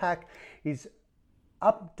life hack is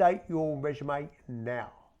update your resume now.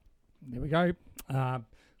 There we go.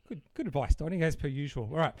 Good advice, Donnie, as per usual.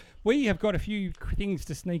 All right. We have got a few things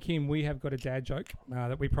to sneak in. We have got a dad joke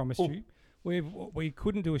that we promised you. We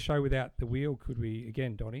couldn't do a show without the wheel, could we,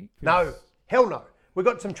 again, Donnie? No. Hell no. We've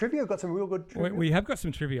got some trivia. We've got some real good trivia. We have got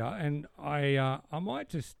some trivia, and I might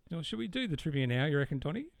just... should we do the trivia now, you reckon,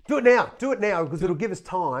 Donnie? Do it now. Do it now, because it'll give us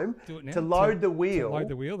time to load the wheel. To load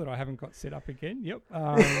the wheel that I haven't got set up again. Yep.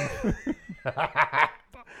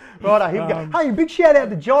 Right, here we go. Hey, big shout out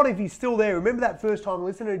to John if he's still there. Remember that first time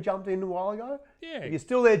listener who jumped in a while ago? Yeah. If you're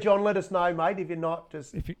still there, John, let us know, mate. If you're not,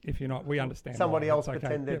 just... If you're not, we understand. Somebody else okay.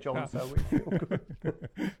 pretend they're John, so we feel good.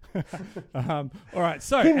 All right,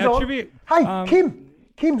 so Kim's our on. trivia... Hey,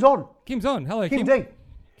 Kim's on. Kim's on. Hello, Kim Kim. D.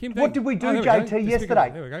 Kim D. What did we do, JT, JT,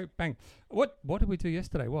 yesterday? There we go. Bang. What did we do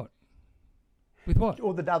yesterday? What? With what?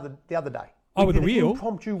 Or the other day. Oh, with the wheel?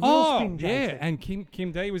 Impromptu wheel spin, JT. Yeah, and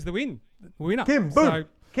Kim D was the winner. Kim, boom. So,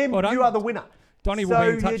 Kim, well you are the winner. Donnie will be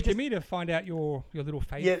in touch, Kimmy, to find out your little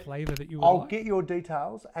flavour that you would I'll get your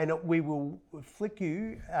details and we will flick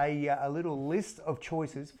you a little list of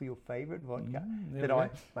choices for your favourite vodka that I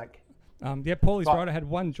make. Paulie's right. I had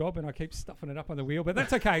one job and I keep stuffing it up on the wheel, but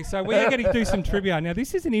that's okay. So we are going to do some trivia. Now,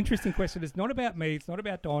 this is an interesting question. It's not about me. It's not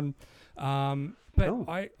about Don.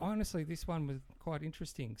 But honestly, this one was quite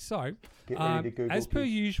interesting. So, get ready to Google, as per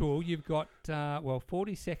usual, you've got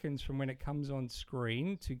 40 seconds from when it comes on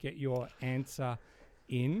screen to get your answer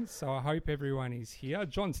in. So I hope everyone is here.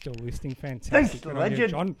 John's still listening. Fantastic. Thanks,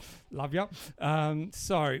 legend. John, love you.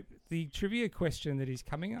 So the trivia question that is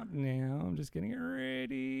coming up now, I'm just getting it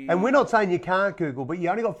ready. And we're not saying you can't Google, but you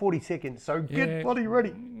only got 40 seconds, so get bloody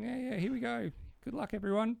ready. Yeah, here we go. Good luck,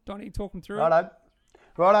 everyone. Donnie, talk them through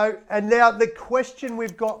Righto. And now the question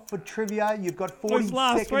we've got for trivia, you've got 40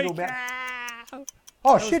 seconds.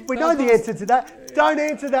 Oh, shit, we know the answer to that. Don't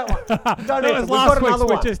answer that one. Don't answer. We've got another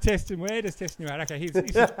one. We're just testing you out. Okay,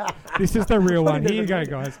 this is the real one. Here you go,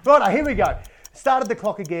 guys. Righto, here we go. Started the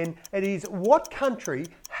clock again. It is, what country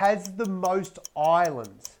has the most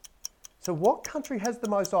islands? So what country has the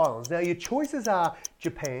most islands? Now, your choices are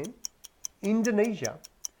Japan, Indonesia,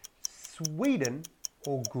 Sweden,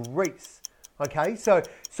 or Greece. Okay, so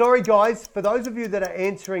sorry guys, for those of you that are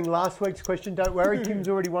answering last week's question, don't worry, Kim's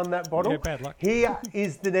already won that bottle. Yeah, bad luck. Here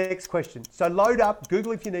is the next question. So load up,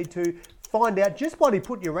 Google if you need to, find out, just while you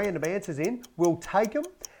put your random answers in, we'll take them,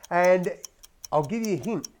 and I'll give you a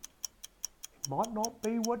hint. It might not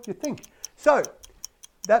be what you think. So,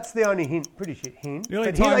 that's the only hint, pretty shit hint.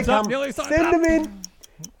 Nearly but here they come, send them in.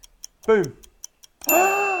 Boom.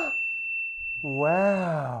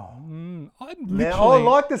 Wow. Now, I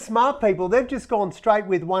like the smart people. They've just gone straight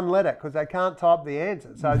with one letter because they can't type the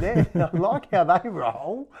answer. So I like how they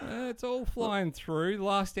roll. It's all flying through. The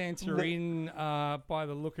last answer by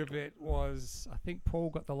the look of it, was, I think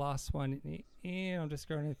Paul got the last one in. I'm just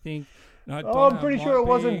going to think. No, I'm pretty sure it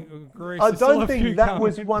wasn't. I don't think that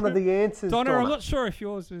was one of the answers. Donna, I'm not sure if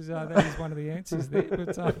yours was that is one of the answers there.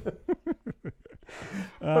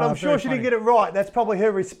 But I'm sure she didn't get it right. That's probably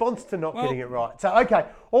her response to not getting it right. So, okay,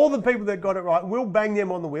 all the people that got it right, we'll bang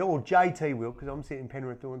them on the wheel, or JT will, because I'm sitting in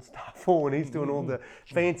Penrith doing stuff and he's doing all the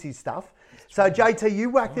fancy stuff. So, JT, you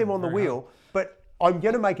whack them on the wheel, but I'm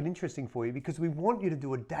going to make it interesting for you because we want you to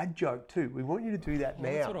do a dad joke too. We want you to do that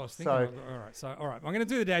now. That's what I was thinking. All right. I'm going to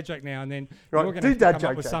do the dad joke now, and then right, you're going to have to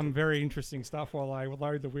come up with some very interesting stuff while I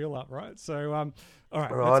load the wheel up, right? So, all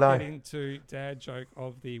right, let's get into dad joke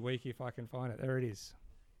of the week if I can find it. There it is.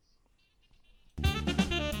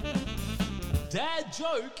 Dad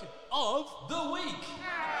joke of the week.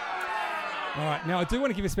 All right, now I do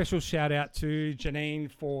want to give a special shout out to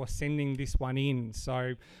Janine for sending this one in.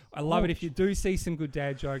 So I love it. If you do see some good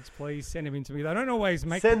dad jokes, please send them in to me. They don't always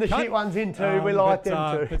make the cut. Shit ones in too. We like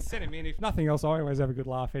them too. But send them in. If nothing else, I always have a good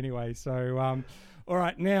laugh anyway. So, all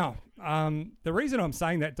right, now the reason I'm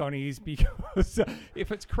saying that, Donnie, is because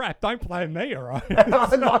if it's crap, don't blame me. All right.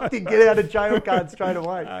 I'd like to get out of jail card straight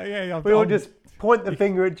away. We all just point the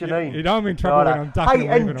finger at Janine. You know I'm in trouble when I'm ducking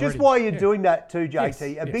and weaving just already. While you're doing that too,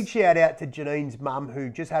 JT, big shout out to Janine's mum who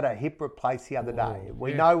just had a hip replaced the other day.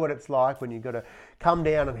 We know what it's like when you've got to come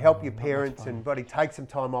down and help your parents and buddy take some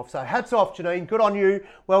time off. So hats off, Janine. Good on you.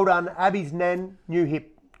 Well done. Abby's nan, new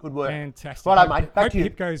hip. Good work. Fantastic. Righto, mate. Back hope to you.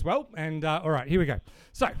 Hip goes well. And all right, here we go.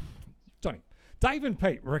 So, Johnny, Dave and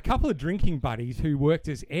Pete were a couple of drinking buddies who worked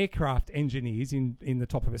as aircraft engineers in the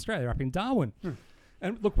top of Australia, up in Darwin.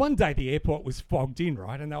 And look, one day the airport was fogged in,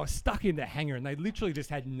 right? And they were stuck in the hangar and they literally just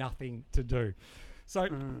had nothing to do. So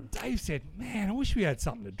Dave said, man, I wish we had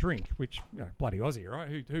something to drink, which, bloody Aussie,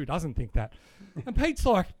 right? Who doesn't think that? And Pete's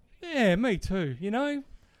like, yeah, me too. You know,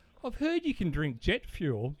 I've heard you can drink jet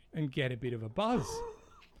fuel and get a bit of a buzz.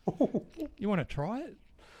 You want to try it?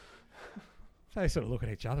 So they sort of look at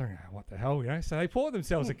each other and go, what the hell, So they pour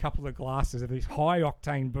themselves a couple of glasses of this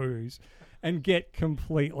high-octane booze and get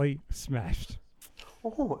completely smashed.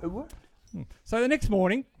 Oh, it worked. So the next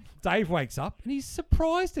morning, Dave wakes up and he's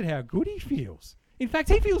surprised at how good he feels. In fact,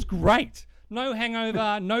 he feels great. No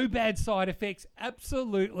hangover, no bad side effects,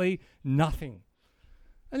 absolutely nothing.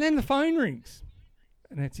 And then the phone rings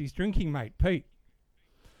and it's his drinking mate, Pete.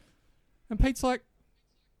 And Pete's like,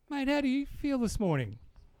 mate, how do you feel this morning?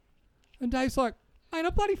 And Dave's like, mate, I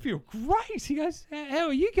bloody feel great. He goes, how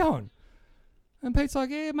are you going? And Pete's like,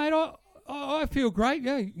 yeah, mate, I feel great.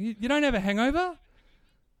 Yeah, you don't have a hangover?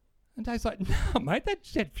 And Dave's like, no, mate, that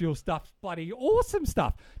jet fuel stuff's bloody awesome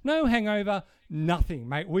stuff. No hangover, nothing,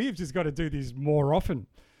 mate. We've just got to do this more often.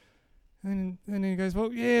 And then he goes,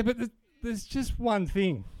 well, yeah, but there's just one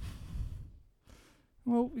thing.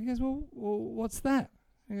 Well, he goes, well, what's that?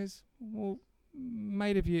 He goes, well,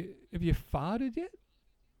 mate, have you farted yet?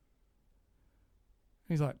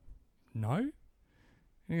 He's like, no. And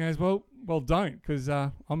he goes, well, don't, because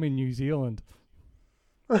I'm in New Zealand.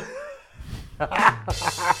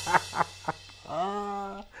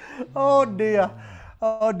 Oh dear.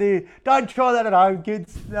 Don't try that at home,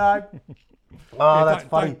 kids. No. Oh, that's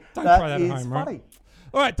funny. Don't try that at home, funny. Right?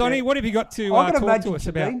 All right, Donnie, what have you got to talk to us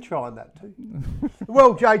about? I'm trying that too.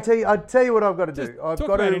 Well, JT, I'll tell you what I've got to do. I've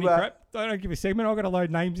got to any crap. Don't give a segment. I've got to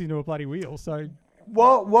load names into a bloody wheel. So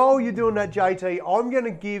while you're doing that, JT, I'm going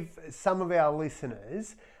to give some of our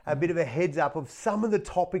listeners a bit of a heads up of some of the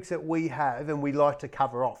topics that we have and we like to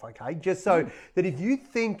cover off, okay? Just so that if you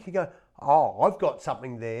think, you go, oh, I've got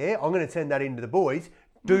something there, I'm going to send that into the boys,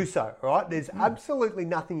 do so, right? There's absolutely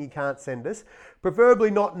nothing you can't send us, preferably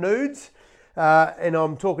not nudes. And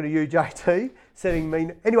I'm talking to you, JT, sending me.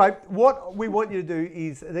 Anyway, what we want you to do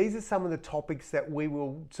is, these are some of the topics that we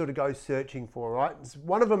will sort of go searching for, right?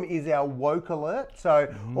 One of them is our woke alert.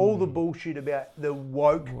 So all the bullshit about the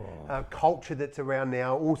woke culture that's around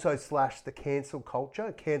now, also / the cancel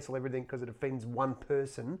culture, cancel everything because it offends one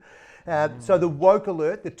person. So the woke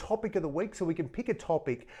alert, the topic of the week, so we can pick a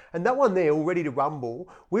topic. And that one there, all ready to rumble,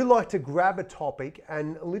 we like to grab a topic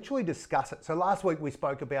and literally discuss it. So last week we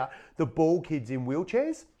spoke about the ball kids in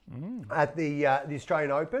wheelchairs at the Australian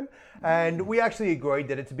Open. And we actually agreed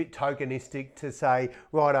that it's a bit tokenistic to say,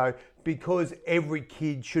 righto, because every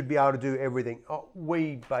kid should be able to do everything.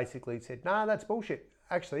 We basically said, nah, that's bullshit.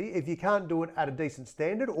 Actually, if you can't do it at a decent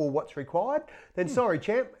standard or what's required, then sorry,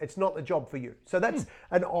 champ, it's not the job for you. So that's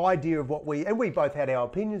an idea of what and we both had our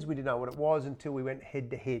opinions. We didn't know what it was until we went head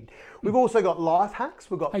to head. We've also got life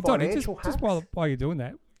hacks. We've got financial hacks. Just while you're doing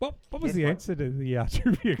that, what was the answer to the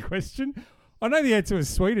trivia question? I know the answer was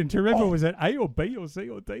Sweden. Do you remember, was it A or B or C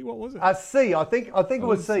or D? What was it? C. I think it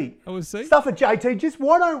was C. It was C? Stuff it, JT.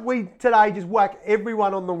 Why don't we today just whack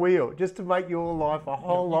everyone on the wheel just to make your life a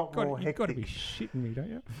whole lot more hectic? You've got to be shitting me, don't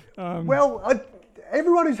you?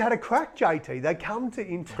 Everyone who's had a crack, JT, they come to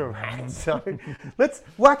interact. So let's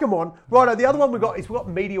whack them on. Righto, the other one we've got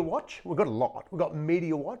Media Watch. We've got a lot. We've got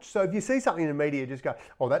Media Watch. So if you see something in the media, just go,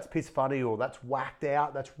 oh, that's piss funny, or that's whacked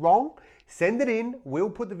out, that's wrong. Send it in. We'll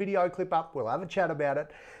put the video clip up. We'll have a chat about it.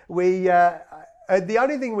 The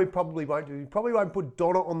only thing we probably won't do, we probably won't put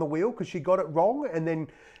Donna on the wheel because she got it wrong and then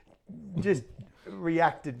just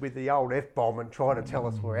reacted with the old F-bomb and tried to tell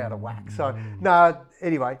us we're out of whack. So, no,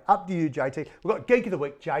 anyway, up to you, JT. We've got Geek of the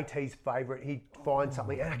Week, JT's favourite. He finds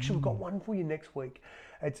something. And actually, we've got one for you next week.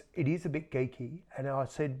 It is a bit geeky, and I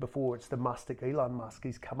said before, it's the Mustic. Elon Musk.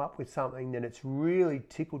 He's come up with something and it's really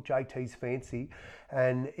tickled JT's fancy,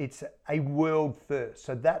 and it's a world first.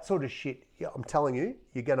 So that sort of shit, yeah, I'm telling you,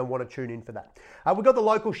 you're going to want to tune in for that. We've got the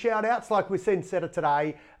local shout-outs, like we've seen Seta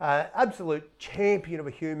today. Absolute champion of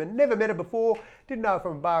a human. Never met her before. Didn't know her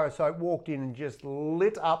from a bar or so. Walked in and just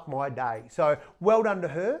lit up my day. So well done to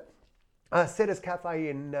her. Setta's Cafe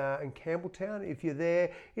in Campbelltown. If you're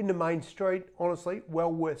there in the main street, honestly, well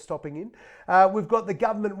worth stopping in. We've got the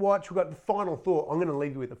government watch. We've got the final thought. I'm going to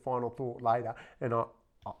leave you with the final thought later, and I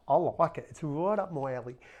like it. It's right up my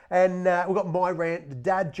alley. And we've got my rant, the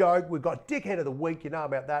dad joke. We've got Dickhead of the Week. You know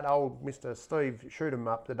about that. Old Mr. Steve, shoot him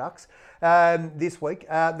up the ducks. This week,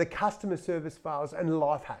 the customer service fails and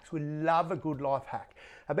life hacks. We love a good life hack.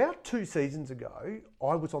 About 2 seasons ago,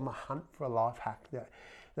 I was on the hunt for a life hack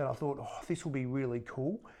that I thought, oh, this will be really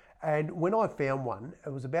cool. And when I found one,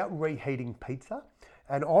 it was about reheating pizza.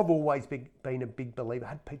 And I've always been a big believer. I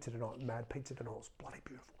had pizza tonight, mad pizza tonight. It was bloody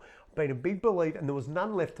beautiful. I've been a big believer, and there was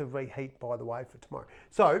none left to reheat, by the way, for tomorrow.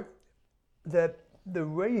 So the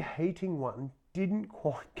reheating one didn't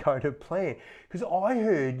quite go to plan, because I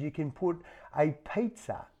heard you can put a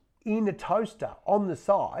pizza in a toaster on the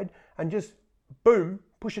side and just, boom,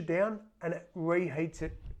 push it down, and it reheats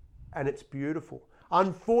it, and it's beautiful.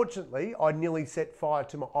 Unfortunately, I nearly set fire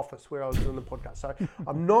to my office where I was doing the podcast. So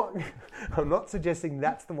I'm not suggesting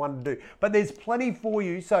that's the one to do. But there's plenty for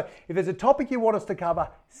you. So if there's a topic you want us to cover,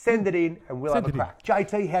 send it in and we'll have a crack.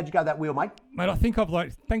 JT, how'd you go that wheel, mate? Mate, I think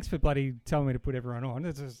thanks for bloody telling me to put everyone on.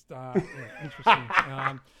 It's just interesting.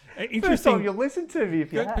 First time you'll listen to me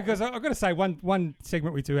if you have. Because I've got to say, one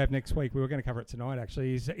segment we do have next week, we were going to cover it tonight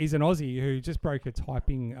actually, is an Aussie who just broke a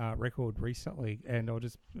typing record recently, and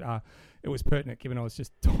it was pertinent given I was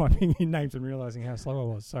just typing in names and realising how slow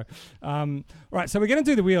I was. So, right, so we're going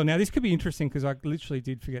to do the wheel. Now, this could be interesting because I literally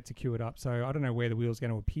did forget to queue it up, so I don't know where the wheel's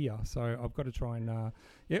going to appear, so I've got to try and...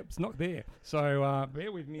 it's not there. So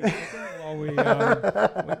bear with me a second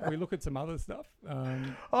while we look at some other stuff.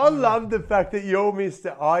 I love the fact that you're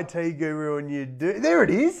Mr. IT guru and you do... There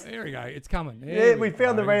it is. There we go. It's coming. We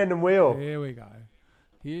found the random wheel. There we go.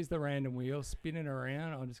 Here's the random wheel spinning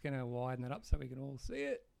around. I'm just going to widen that up so we can all see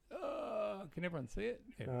it. Can everyone see it?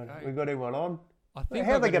 We've got everyone on. I think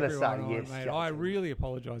how are they going to say yes? Mate, I really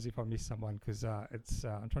apologise if I miss someone because I'm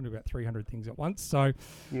trying to do about 300 things at once. So,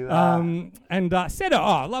 you are. And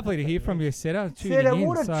Seta, lovely to hear from you, Seta. Seta,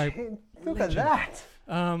 what a look at that.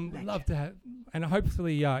 Love to have, and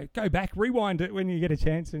hopefully go back, rewind it when you get a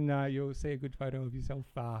chance, and you'll see a good photo of yourself.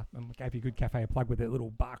 And we gave you Good Cafe a plug with a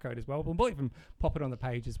little barcode as well. We'll even pop it on the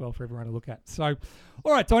page as well for everyone to look at. So,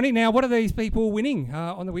 all right, Donnie, now what are these people winning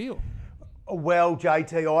on the wheel? Well,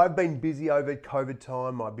 JT, I've been busy over COVID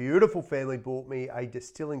time. My beautiful family bought me a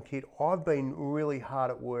distilling kit. I've been really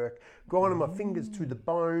hard at work, grinding my fingers to the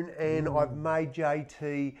bone, and I've made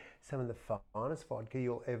JT some of the finest vodka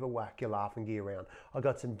you'll ever whack your laughing gear around. I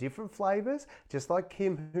got some different flavours, just like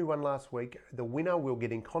Kim, who won last week. The winner will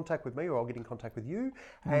get in contact with me, or I'll get in contact with you,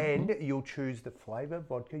 and you'll choose the flavour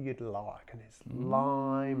vodka you'd like. And there's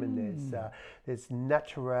lime, and there's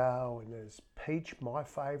natural, and there's peach, my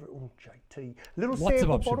favourite. Oh, JT, little Lots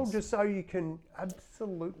sample of bottle options. just so you can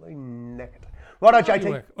absolutely neck it. Righto,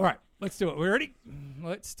 JT. All right, let's do it. We're ready.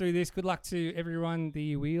 Let's do this. Good luck to everyone.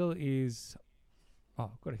 The wheel is... Oh,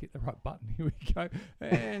 I've got to hit the right button. Here we go.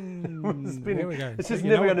 And here we go. It's just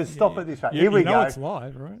never going to stop at this rate. Here you we know go. It's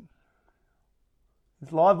live, right?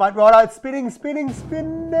 It's live, mate. Righto, it's spinning.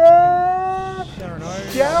 Sharon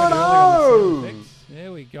O.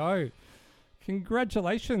 There we go.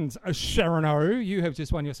 Congratulations, Sharon O. You have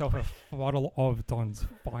just won yourself a bottle of Don's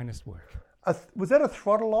finest work. Was that a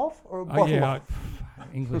throttle off or a bottle off?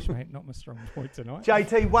 English, mate, not my strong point tonight.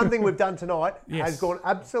 JT, one thing we've done tonight Yes. has gone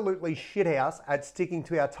absolutely shithouse at sticking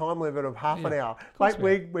to our time limit of half an hour. course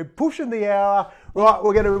Mate, we're pushing the hour. Right,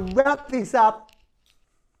 we're going to wrap this up.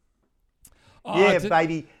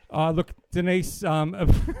 Baby. Look, Denise,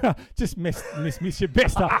 just miss your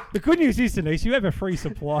best up. The good news is, Denise, you have a free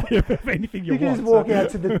supply of anything you You can want. just walk out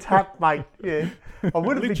to the tap, mate. Yeah. I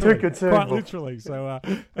wouldn't be too concerned. Quite literally. So,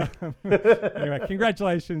 anyway,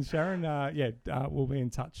 congratulations, Sharon. We'll be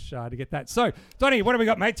in touch to get that. So, Donnie, what have we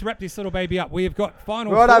got, mate, to wrap this little baby up? We have got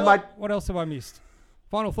final Righto, thought. mate. What else have I missed?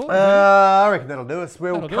 Final thought? I reckon that'll do us.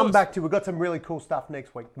 We'll That'll do come us. back to... We've got some really cool stuff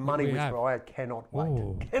next week. Money we have? Whisperer. I cannot wait.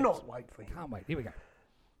 Ooh. Cannot wait for him. Can't wait. Here we go.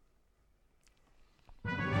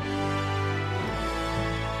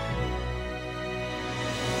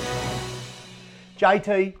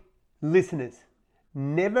 JT, listeners,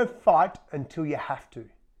 never fight until you have to.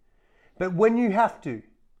 But when you have to,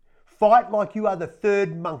 fight like you are the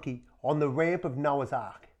third monkey on the ramp of Noah's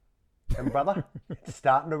Ark. And brother, it's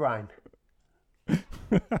starting to rain.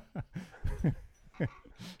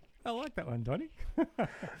 I like that one, Donny. Good.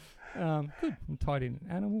 And tied in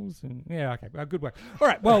animals and yeah, okay, good work. All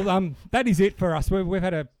right, well, that is it for us. We've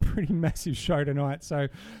had a pretty massive show tonight, so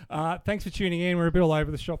thanks for tuning in. We're a bit all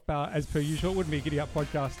over the shop as per usual. It wouldn't be a Giddy Up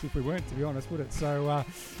podcast if we weren't, to be honest, would it? So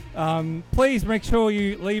please make sure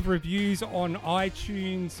you leave reviews on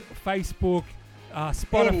iTunes, Facebook,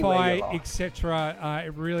 Spotify, etc.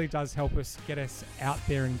 It really does help us get us out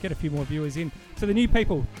there and get a few more viewers in. So the new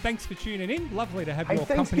people, thanks for tuning in. Lovely to have your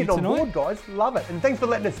thanks company for getting tonight. on board, guys. Love it. And thanks for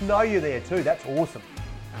letting us know you're there too. That's awesome.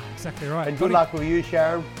 Exactly right. And good luck with you,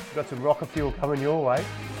 Sharon. We've got some rocket fuel coming your way.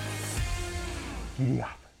 Giddy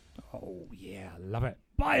up. Oh, yeah. Love it.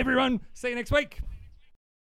 Bye, everyone. See you next week.